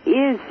real and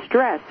is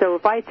stress. So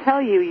if I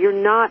tell you you're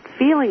not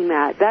feeling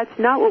that, that's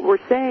not what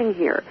we're saying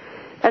here.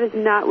 That is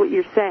not what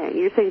you're saying.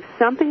 You're saying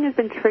something has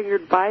been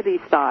triggered by these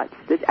thoughts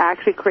that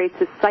actually creates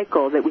a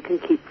cycle that we can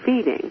keep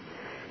feeding.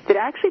 That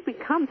actually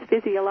becomes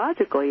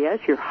physiological. Yes,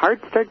 your heart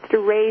starts to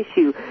race.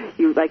 You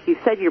like you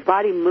said, your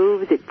body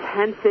moves. It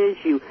tenses.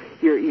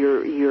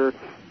 You're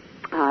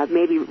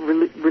maybe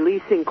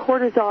releasing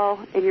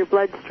cortisol in your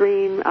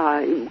bloodstream.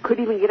 You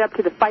could even get up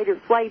to the fight or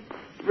flight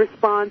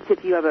response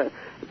if you have a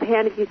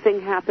panicky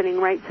thing happening,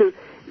 right? So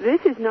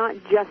this is not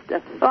just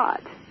a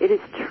thought. It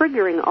is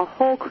triggering a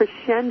whole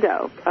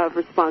crescendo of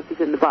responses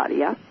in the body,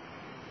 yeah?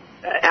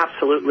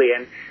 Absolutely,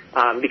 and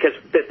because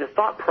the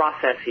thought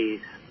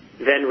processes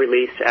then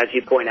release, as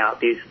you point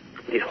out, these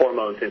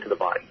hormones into the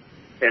body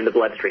and the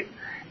bloodstream.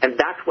 And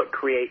that's what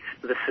creates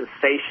the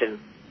sensation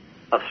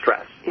of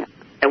stress. Yeah.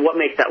 And what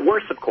makes that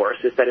worse, of course,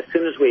 is that as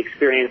soon as we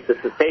experience the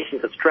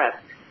sensations of stress,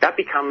 that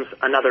becomes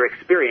another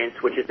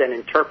experience, which is then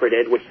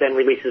interpreted, which then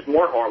releases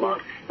more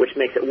hormones, which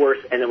makes it worse,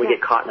 and then we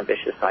get caught in a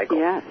vicious cycle.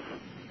 Yes.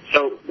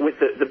 So with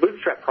the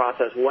bootstrap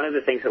process, one of the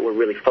things that we're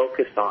really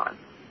focused on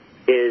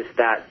is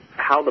that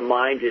how the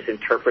mind is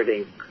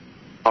interpreting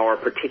our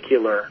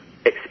particular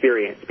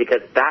experience,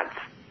 because that's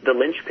the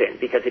linchpin.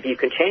 Because if you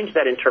can change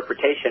that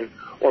interpretation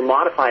or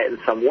modify it in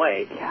some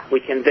way,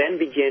 we can then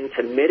begin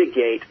to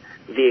mitigate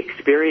the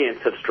experience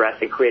of stress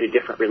and create a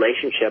different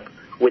relationship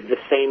with the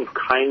same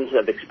kinds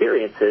of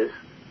experiences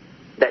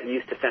that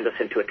used to send us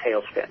into a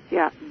tailspin.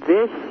 Yeah,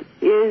 this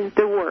is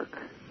the work.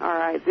 All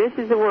right, this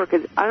is the work. I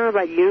don't know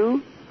about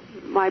you,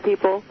 my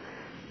people,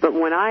 but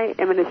when I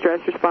am in a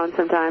stress response,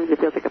 sometimes it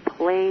feels like a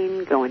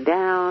plane going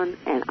down,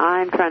 and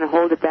I'm trying to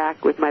hold it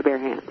back with my bare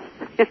hands.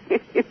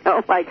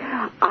 Like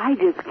I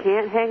just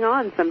can't hang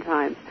on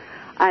sometimes,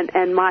 and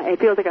it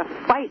feels like a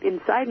fight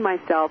inside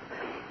myself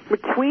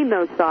between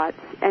those thoughts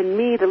and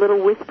me, the little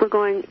whisper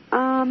going,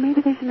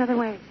 maybe there's another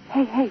way.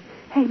 Hey,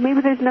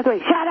 maybe there's another way.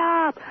 Shut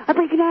up! I'm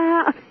breaking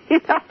out.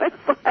 It's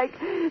like,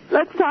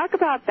 let's talk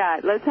about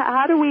that.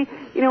 How do we,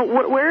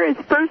 where is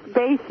first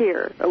base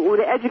here?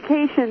 The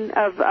education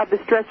of the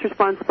stress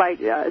response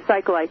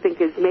cycle, I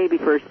think, is maybe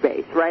first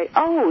base, right?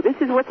 Oh,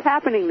 this is what's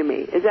happening to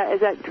me. Is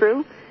that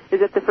true? Is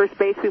that the first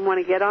base we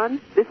want to get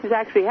on? This is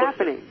actually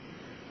happening.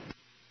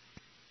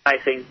 I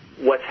think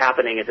what's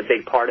happening is a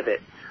big part of it.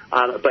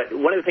 But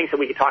one of the things that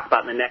we could talk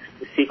about in the next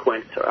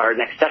sequence, or our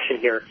next session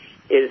here,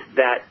 is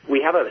that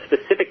we have a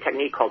specific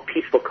technique called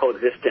peaceful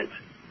coexistence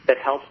that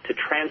helps to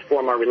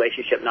transform our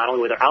relationship not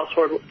only with our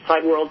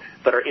outside world,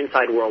 but our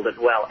inside world as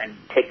well, and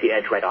take the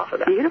edge right off of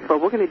that. Beautiful.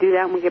 We're going to do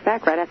that when we get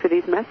back right after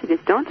these messages.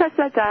 Don't touch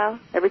that dial.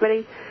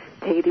 Everybody,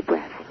 take a deep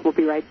breath. We'll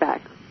be right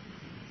back.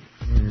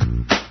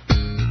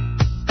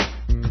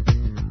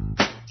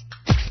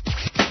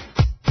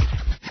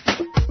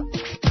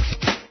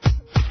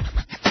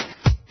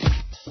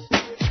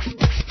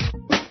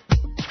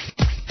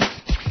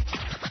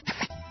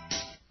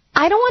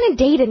 I don't want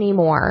to date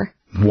anymore.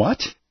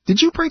 What?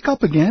 Did you break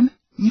up again?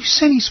 You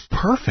said he's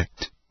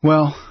perfect.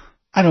 Well,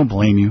 I don't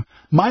blame you.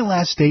 My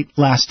last date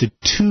lasted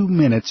 2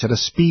 minutes at a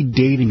speed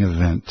dating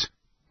event.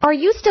 Are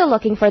you still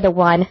looking for the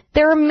one?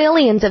 There are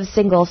millions of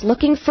singles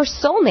looking for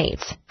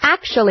soulmates.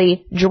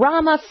 Actually,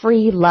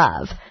 drama-free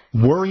love.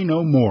 Worry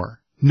no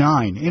more.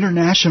 9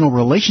 international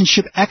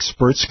relationship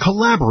experts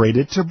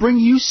collaborated to bring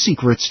you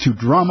secrets to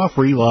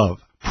drama-free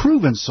love.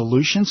 Proven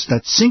solutions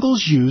that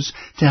singles use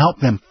to help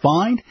them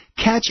find,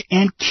 catch,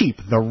 and keep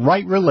the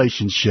right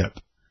relationship.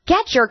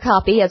 Get your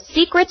copy of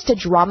Secrets to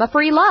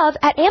Drama-Free Love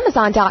at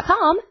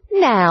Amazon.com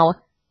now.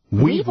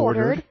 We've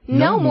ordered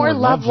No More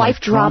Love Life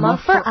Drama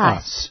for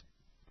us.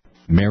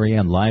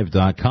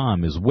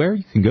 MarianneLive.com is where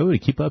you can go to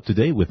keep up to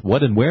date with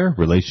what and where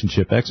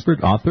relationship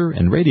expert, author,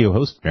 and radio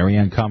host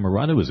Marianne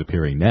Camarado is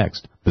appearing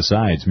next.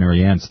 Besides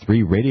Marianne's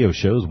 3 radio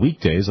shows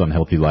weekdays on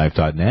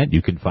HealthyLife.net,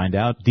 you can find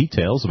out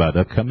details about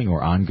upcoming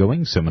or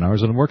ongoing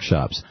seminars and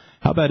workshops.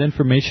 How about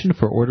information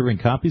for ordering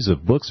copies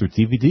of books or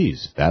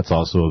DVDs? That's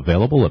also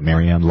available at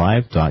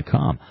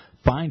MarianneLive.com.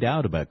 Find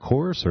out about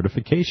CORE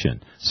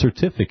certification,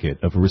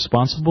 Certificate of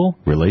Responsible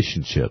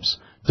Relationships.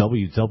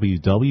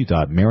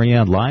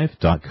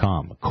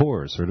 www.mariannelive.com.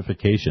 CORE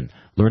certification,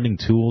 learning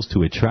tools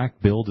to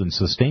attract, build, and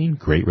sustain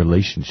great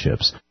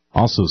relationships.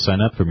 Also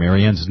sign up for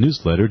Marianne's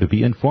newsletter to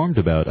be informed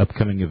about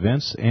upcoming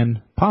events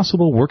and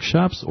possible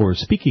workshops or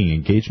speaking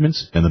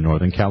engagements in the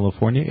Northern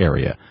California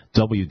area.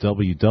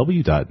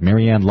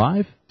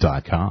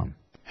 www.mariannelive.com.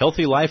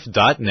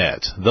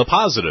 HealthyLife.net, the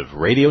positive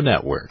radio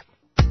network.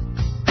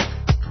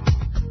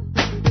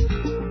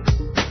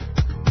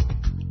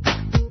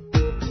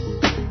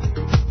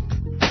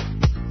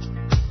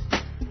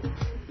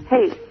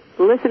 Hey,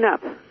 listen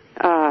up.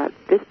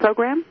 This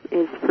program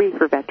is free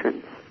for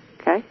veterans,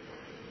 okay?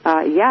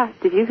 Yeah,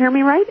 did you hear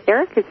me right,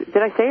 Eric? Did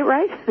I say it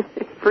right?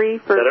 Free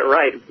for... Said it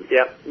right.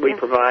 Yep. We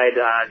provide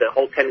the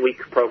whole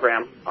 10-week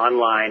program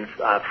online,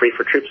 free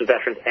for troops and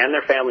veterans and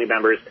their family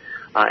members,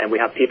 and we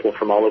have people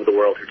from all over the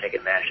world who take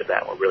advantage of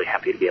that. We're really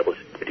happy to be able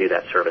to do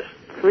that service.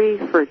 Free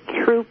for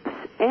troops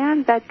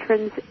and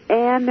veterans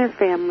and their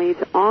families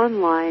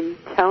online.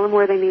 Tell them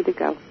where they need to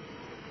go.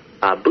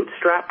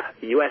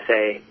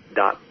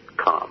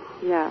 BootstrapUSA.com.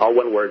 Yeah. All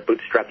one word,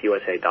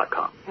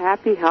 bootstrapusa.com.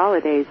 Happy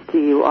holidays to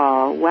you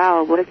all.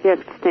 Wow, what a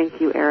gift. Thank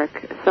you,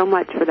 Eric, so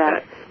much for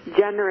that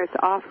generous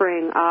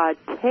offering.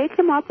 Take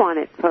him up on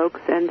it,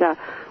 folks, and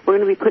we're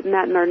going to be putting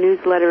that in our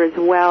newsletter as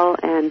well.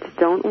 And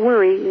don't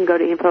worry, you can go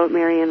to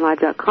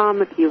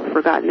info@MarianneLive.com if you've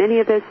forgotten any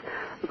of this.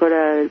 Go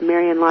to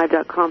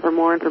MarianneLive.com for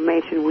more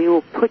information. We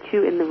will put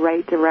you in the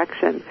right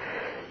direction.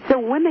 So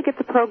when they get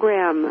the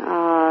program,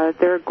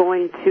 they're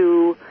going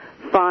to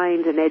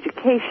find an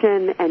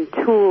education and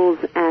tools,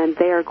 and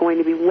they are going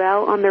to be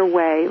well on their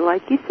way,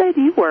 like you said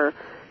you were,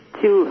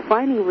 to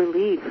finding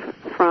relief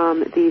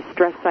from these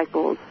stress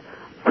cycles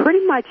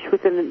pretty much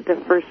within the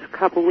first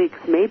couple weeks,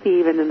 maybe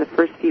even in the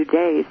first few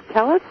days.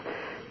 Tell us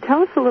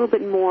a little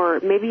bit more.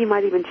 Maybe you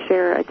might even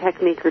share a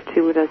technique or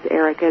two with us,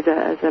 Eric, as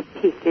a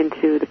peek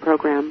into the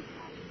program.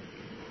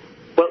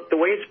 Well, the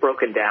way it's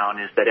broken down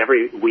is that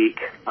every week,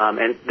 by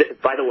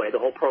the way, the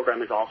whole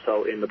program is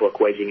also in the book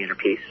Waging Inner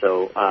Peace,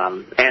 so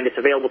and it's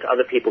available to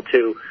other people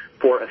too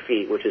for a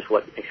fee, which is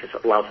what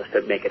allows us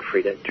to make it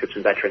free to troops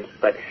and veterans.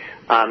 But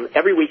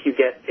every week you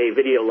get a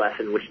video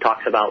lesson which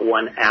talks about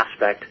one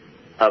aspect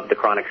of the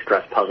chronic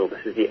stress puzzle.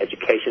 This is the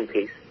education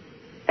piece.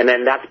 And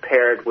then that's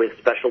paired with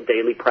special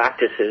daily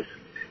practices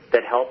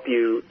that help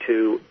you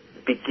to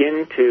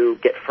begin to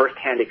get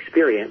firsthand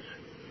experience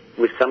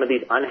with some of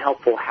these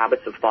unhelpful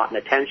habits of thought and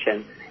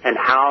attention and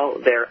how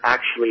they're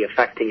actually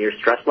affecting your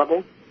stress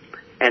level.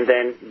 And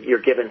then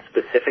you're given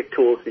specific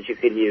tools that you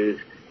can use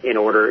in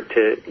order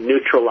to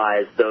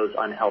neutralize those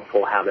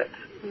unhelpful habits.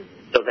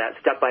 So that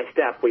step by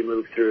step we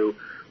move through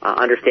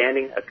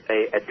understanding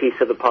a piece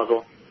of the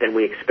puzzle, then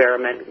we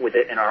experiment with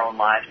it in our own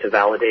lives to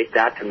validate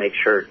that, to make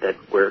sure that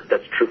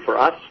that's true for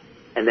us,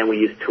 and then we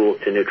use tools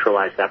to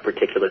neutralize that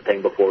particular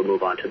thing before we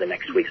move on to the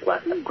next week's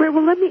lesson. Great.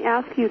 Well, let me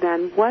ask you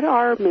then, what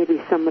are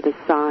maybe some of the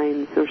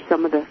signs or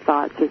some of the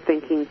thoughts or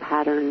thinking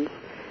patterns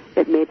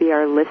that maybe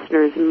our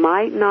listeners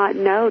might not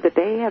know that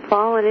they have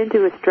fallen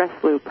into a stress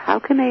loop? How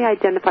can they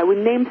identify? We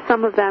named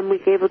some of them. We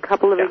gave a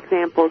couple of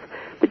examples,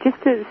 but just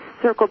to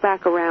circle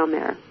back around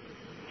there.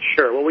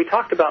 Sure. Well, we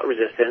talked about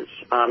resistance.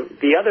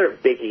 The other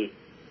biggie,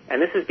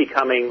 and this is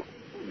becoming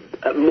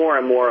more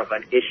and more of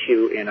an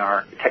issue in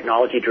our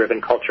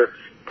technology-driven culture,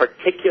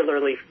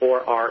 particularly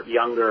for our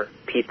younger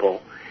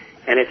people.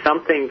 And it's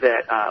something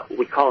that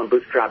we call in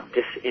Bootstrap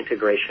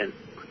disintegration.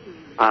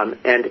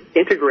 And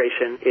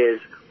integration is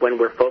when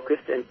we're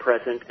focused and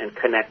present and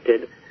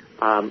connected,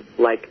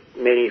 like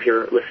many of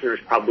your listeners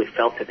probably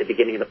felt at the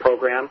beginning of the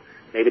program.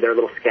 Maybe they're a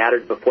little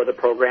scattered before the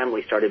program.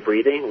 We started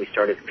breathing, we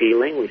started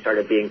feeling, we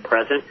started being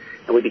present,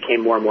 and we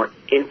became more and more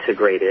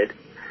integrated.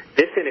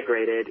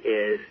 Disintegrated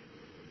is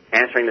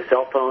answering the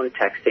cell phone,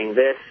 texting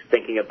this,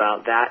 thinking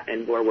about that,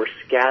 and where we're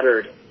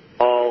scattered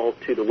all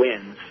to the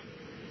winds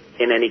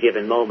in any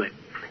given moment.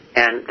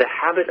 And the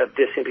habit of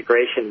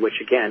disintegration, which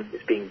again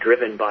is being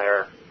driven by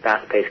our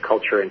fast-paced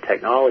culture and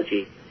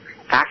technology,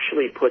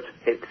 actually puts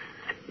its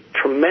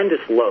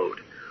tremendous load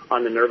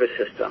on the nervous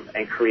system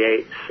and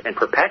creates and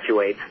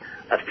perpetuates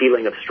a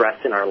feeling of stress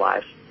in our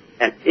lives.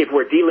 And if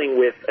we're dealing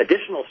with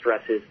additional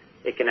stresses,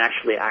 it can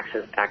actually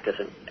act as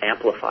an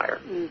amplifier.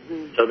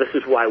 Mm-hmm. So this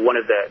is why one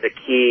of the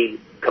key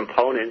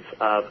components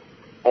of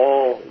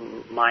all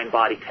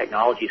mind-body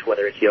technologies,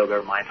 whether it's yoga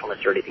or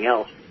mindfulness or anything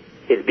else,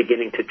 is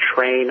beginning to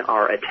train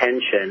our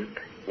attention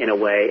in a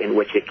way in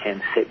which it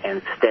can sit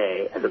and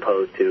stay as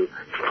opposed to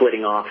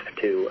flitting off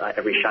to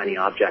every shiny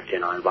object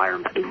in our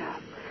environment.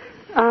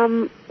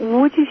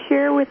 Would you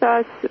share with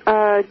us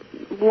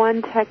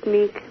one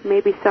technique,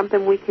 maybe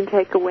something we can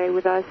take away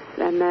with us,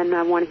 and then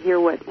I want to hear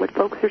what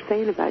folks are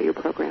saying about your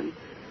program.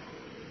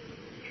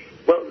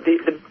 Well,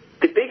 the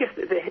biggest,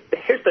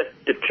 here's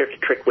the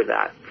trick with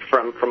that,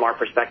 from our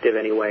perspective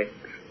anyway,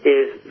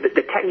 is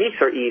the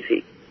techniques are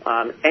easy.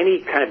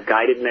 Any kind of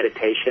guided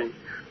meditation,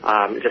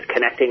 just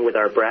connecting with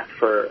our breath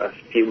for a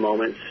few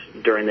moments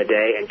during the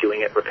day and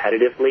doing it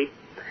repetitively,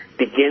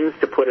 begins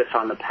to put us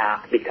on the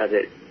path because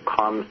it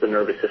calms the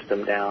nervous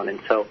system down. And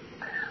so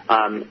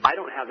I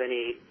don't have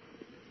any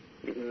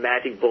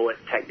magic bullet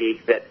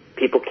technique that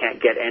people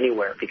can't get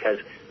anywhere because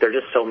there are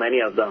just so many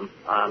of them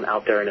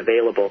out there and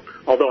available.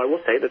 Although I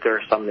will say that there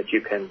are some that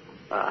you can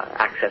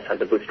access at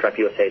the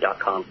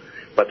bootstrapusa.com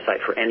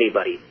website for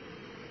anybody.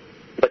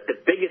 But the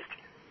biggest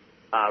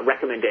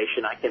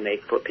recommendation I can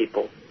make for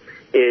people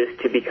is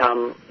to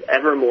become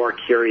ever more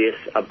curious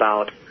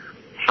about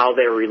how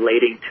they're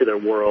relating to their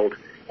world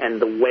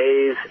and the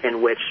ways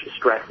in which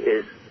stress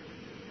is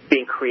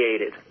being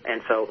created.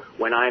 And so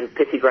when I'm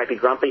pissy, gripey,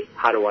 grumpy,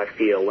 how do I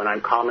feel? When I'm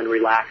calm and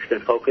relaxed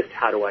and focused,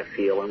 how do I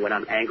feel? And when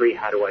I'm angry,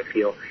 how do I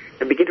feel?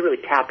 And begin to really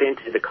tap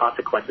into the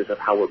consequences of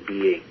how we're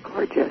being.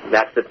 Gorgeous.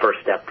 That's the first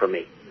step for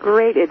me.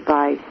 Great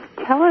advice.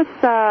 Tell us,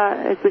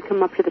 as we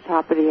come up to the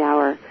top of the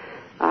hour,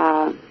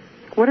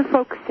 what are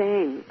folks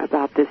saying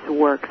about this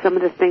work? Some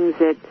of the things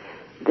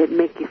that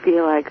make you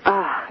feel like,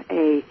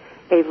 a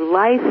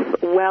life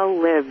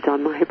well lived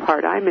on my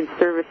part. I'm in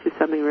service to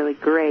something really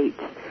great.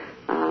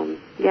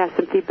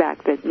 Some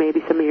feedback that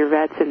maybe some of your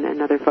vets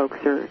and other folks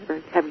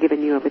have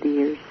given you over the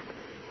years.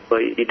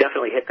 Well, you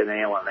definitely hit the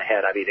nail on the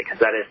head, Abby, because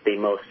that is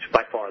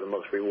by far the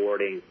most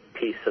rewarding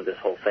piece of this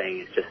whole thing,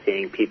 is just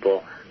seeing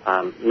people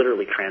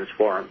literally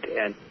transformed.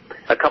 And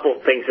a couple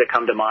of things that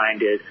come to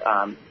mind is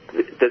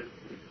the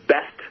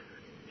best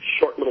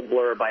short little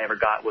blurb I ever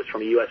got was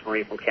from a U.S.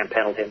 Marine from Camp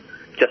Pendleton,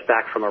 just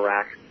back from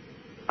Iraq.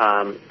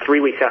 3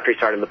 weeks after he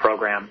started the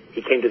program,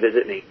 he came to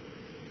visit me,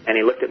 and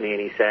he looked at me and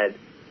he said,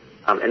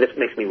 and this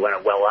makes me want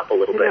to well up a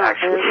little bit,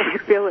 actually, I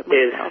feel it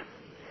myself.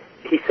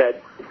 He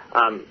said,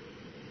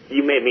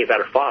 you made me a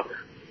better father.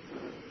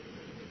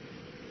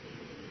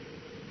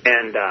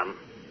 And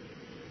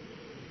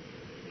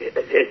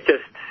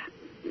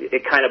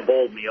it kind of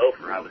bowled me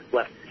over. I was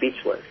left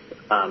speechless.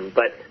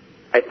 But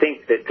I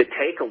think that the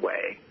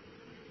takeaway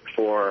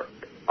for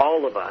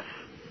all of us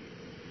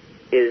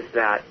is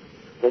that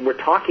when we're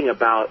talking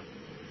about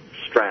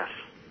stress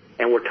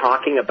and we're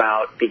talking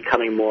about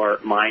becoming more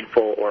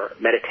mindful or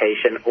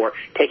meditation or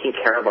taking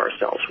care of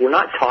ourselves, we're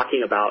not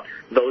talking about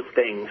those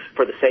things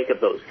for the sake of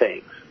those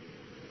things.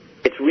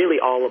 It's really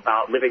all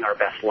about living our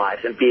best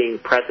lives and being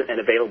present and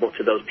available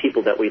to those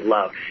people that we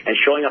love and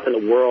showing up in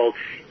the world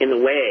in the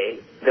way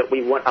that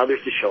we want others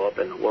to show up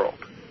in the world.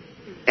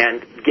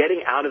 And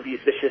getting out of these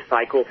vicious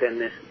cycles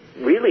and this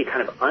really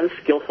kind of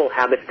unskillful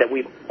habits that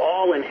we've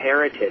all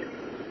inherited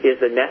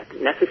is a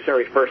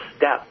necessary first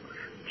step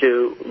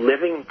to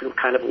living the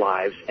kind of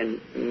lives and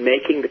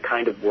making the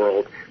kind of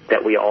world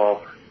that we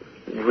all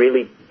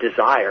really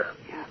desire.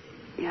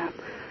 Yeah.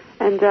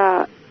 And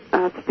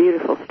it's a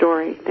beautiful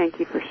story. Thank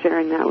you for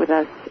sharing that with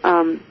us.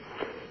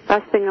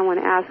 Last thing I want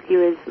to ask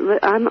you is,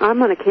 I'm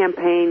on a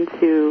campaign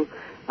to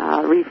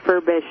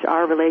refurbish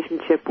our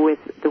relationship with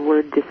the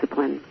word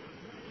discipline.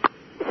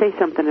 Say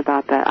something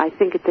about that. I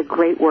think it's a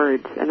great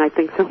word, and I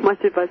think so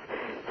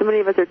many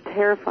of us are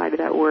terrified of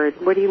that word.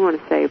 What do you want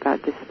to say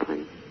about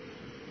discipline?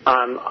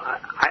 I'm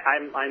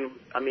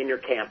in your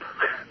camp.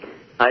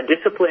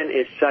 Discipline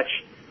is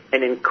such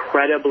an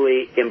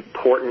incredibly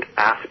important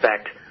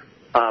aspect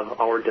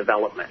of our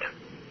development,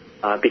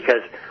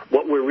 because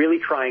what we're really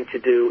trying to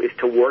do is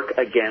to work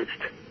against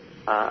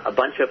a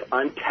bunch of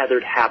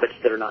untethered habits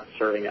that are not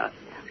serving us.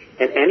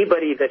 And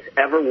anybody that's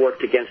ever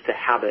worked against a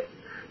habit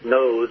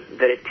knows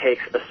that it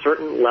takes a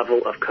certain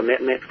level of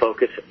commitment,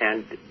 focus,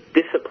 and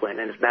discipline.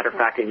 And as a matter of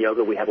fact, in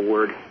yoga we have a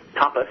word,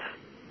 tapas,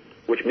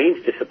 which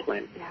means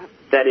discipline,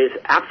 that is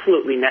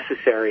absolutely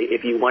necessary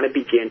if you want to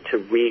begin to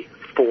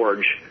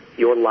reforge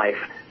your life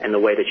and the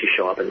way that you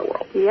show up in the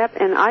world. Yep,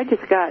 and I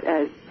just got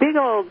a big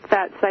old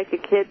fat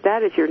psychic hit.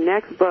 That is your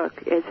next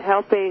book, is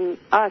helping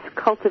us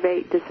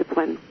cultivate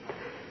discipline.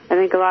 I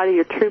think a lot of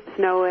your troops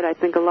know it. I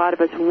think a lot of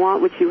us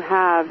want what you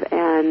have,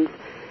 and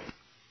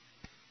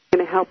it's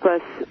going to help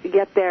us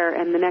get there,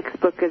 and the next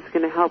book is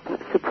going to help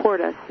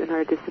support us in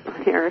our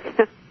discipline, Eric.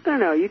 I don't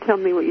know. You tell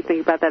me what you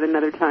think about that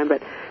another time,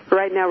 but for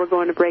right now we're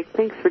going to break.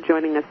 Thanks for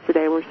joining us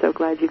today. We're so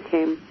glad you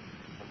came.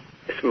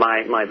 It's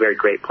my very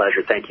great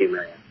pleasure. Thank you,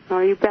 Marianne. Oh,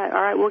 you bet.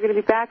 All right, we're going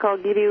to be back.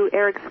 I'll give you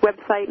Eric's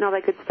website and all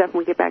that good stuff, and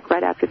we'll get back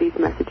right after these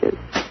messages.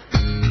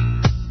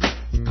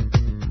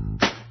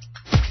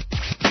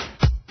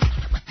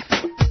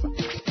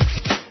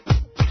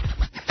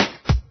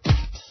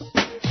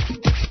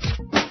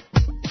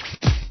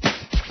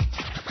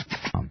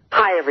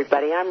 Hi,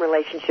 everybody. I'm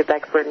relationship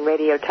expert and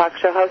radio talk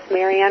show host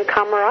Marianne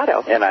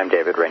Camarado. And I'm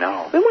David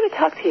Reynolds. We want to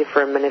talk to you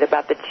for a minute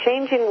about the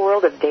changing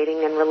world of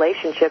dating and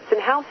relationships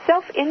and how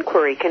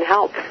self-inquiry can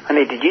help.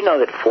 Honey, did you know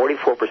that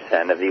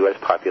 44% of the U.S.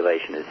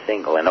 population is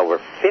single and over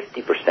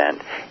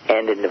 50%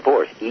 end in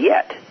divorce?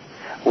 Yet,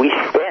 we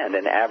spend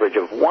an average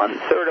of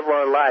 1/3 of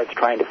our lives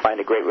trying to find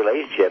a great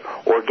relationship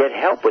or get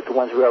help with the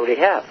ones we already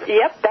have.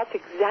 Yep, that's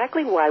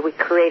exactly why we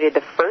created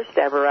the first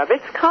ever of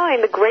its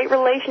kind, the Great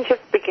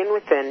Relationships Begin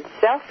Within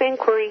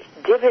Self-Inquiry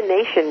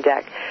Divination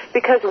Deck,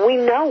 because we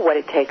know what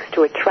it takes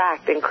to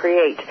attract and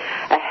create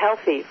a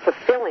healthy,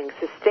 fulfilling,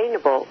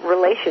 sustainable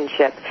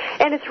relationship.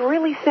 And it's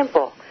really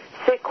simple.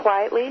 Sit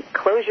quietly,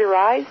 close your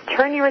eyes,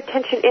 turn your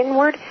attention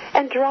inward,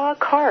 and draw a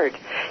card.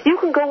 You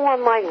can go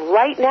online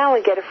right now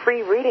and get a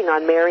free reading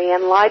on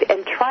Marianne Live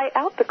and try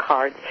out the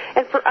cards.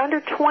 And for under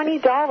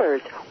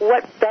 $20,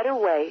 what better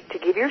way to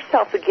give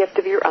yourself a gift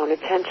of your own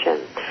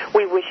attention?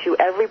 We wish you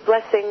every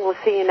blessing. We'll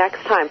see you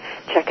next time.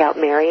 Check out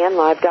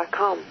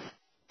MarianneLive.com.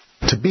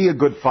 To be a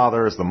good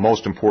father is the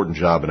most important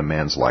job in a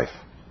man's life.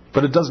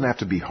 But it doesn't have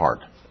to be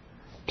hard.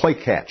 Play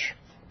catch.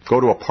 Go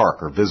to a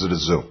park or visit a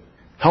zoo.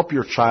 Help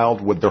your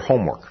child with their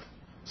homework.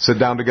 Sit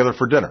down together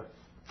for dinner.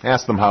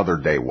 Ask them how their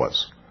day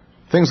was.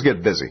 Things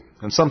get busy,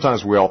 and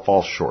sometimes we all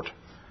fall short.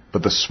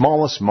 But the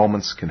smallest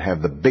moments can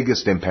have the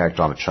biggest impact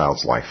on a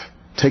child's life.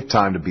 Take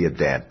time to be a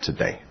dad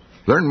today.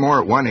 Learn more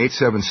at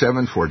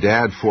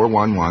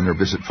 1-877-4DAD-411 or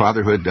visit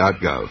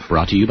fatherhood.gov.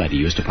 Brought to you by the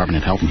U.S. Department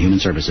of Health and Human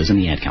Services and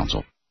the Ad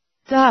Council.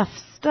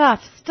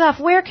 Stuff.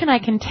 Where can I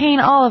contain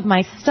all of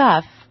my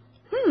stuff?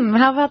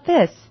 How about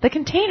this? The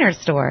Container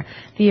Store,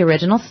 the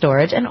original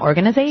storage and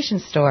organization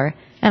store.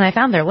 And I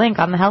found their link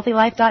on the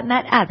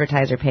HealthyLife.net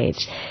advertiser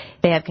page.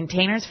 They have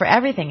containers for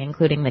everything,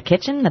 including the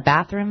kitchen, the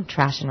bathroom,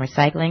 trash and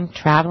recycling,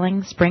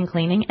 traveling, spring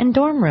cleaning, and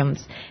dorm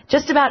rooms.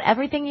 Just about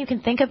everything you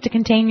can think of to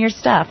contain your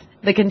stuff.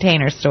 The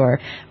Container Store,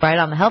 right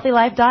on the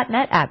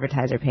HealthyLife.net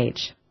advertiser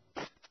page.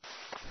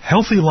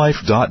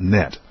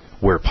 HealthyLife.net,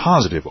 where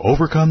positive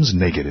overcomes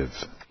negative.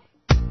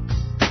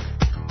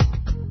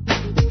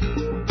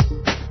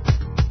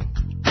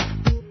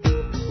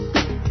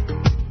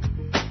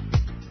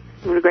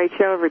 What a great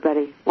show,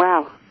 everybody.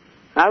 Wow.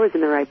 I was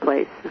in the right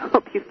place. I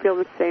hope you feel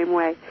the same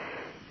way.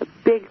 A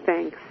big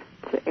thanks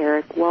to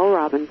Eric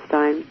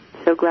Wall-Robinstein.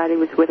 So glad he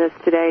was with us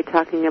today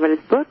talking about his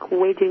book,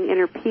 Waging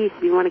Inner Peace.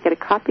 If you want to get a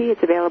copy,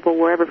 it's available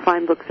wherever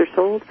fine books are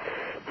sold.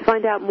 To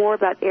find out more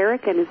about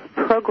Eric and his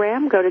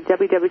program, go to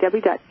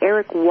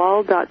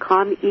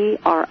www.ericwall.com,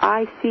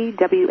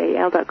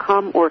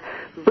 ERICWAL.com, or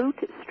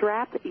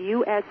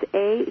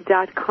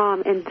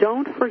bootstrapusa.com. And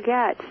don't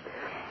forget,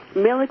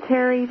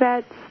 military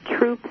vets,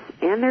 troops,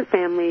 and their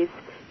families,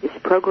 this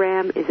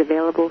program is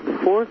available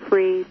for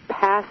free.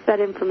 Pass that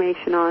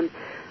information on.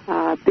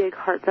 Big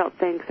heartfelt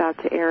thanks out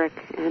to Eric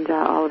and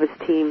all of his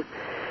team.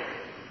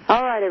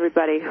 All right,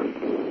 everybody.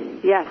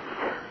 Yes,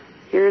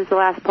 here's the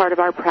last part of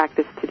our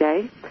practice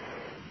today.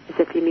 As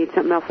if you need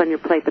something else on your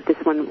plate, but this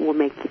one will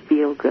make you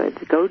feel good.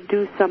 Go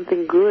do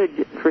something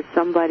good for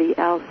somebody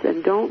else,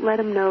 and don't let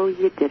them know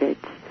you did it.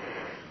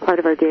 Part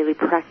of our daily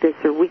practice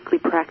or weekly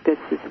practice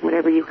is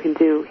whatever you can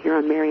do here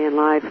on Marianne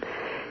Live.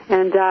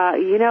 And,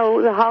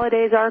 the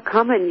holidays are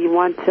coming. You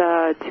want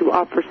to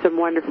offer some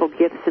wonderful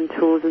gifts and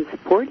tools and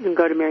support. You can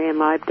go to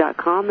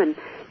MarianneLive.com and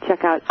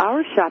check out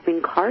our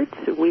shopping cart.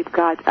 We've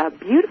got a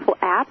beautiful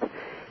app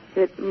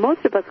that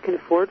most of us can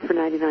afford for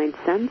 99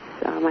 cents.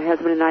 My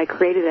husband and I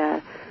created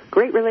a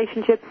Great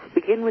Relationships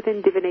Begin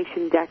Within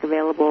Divination deck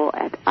available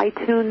at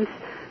iTunes.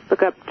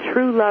 Look up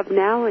True Love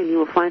Now, and you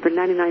will find for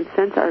 99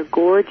 cents our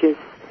gorgeous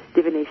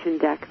divination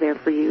deck there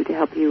for you to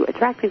help you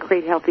attract and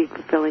create healthy,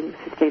 fulfilling,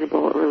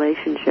 sustainable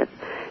relationships.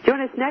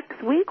 Join us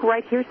next week,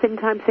 right here, same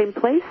time, same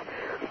place.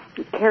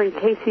 Karen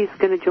Casey's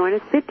going to join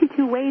us.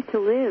 52 Ways to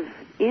Live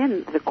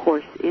in the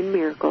Course in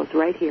Miracles,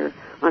 right here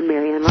on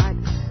Marianne Live.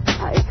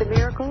 It's a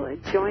miracle.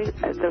 Join us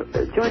for the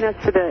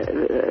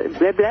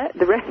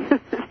rest of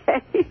the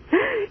day.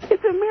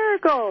 It's a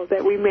miracle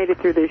that we made it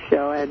through this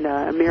show, and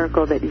a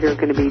miracle that you're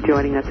going to be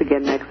joining us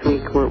again next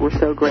week. We're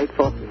so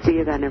grateful. See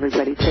you then,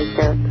 everybody. Take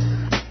care.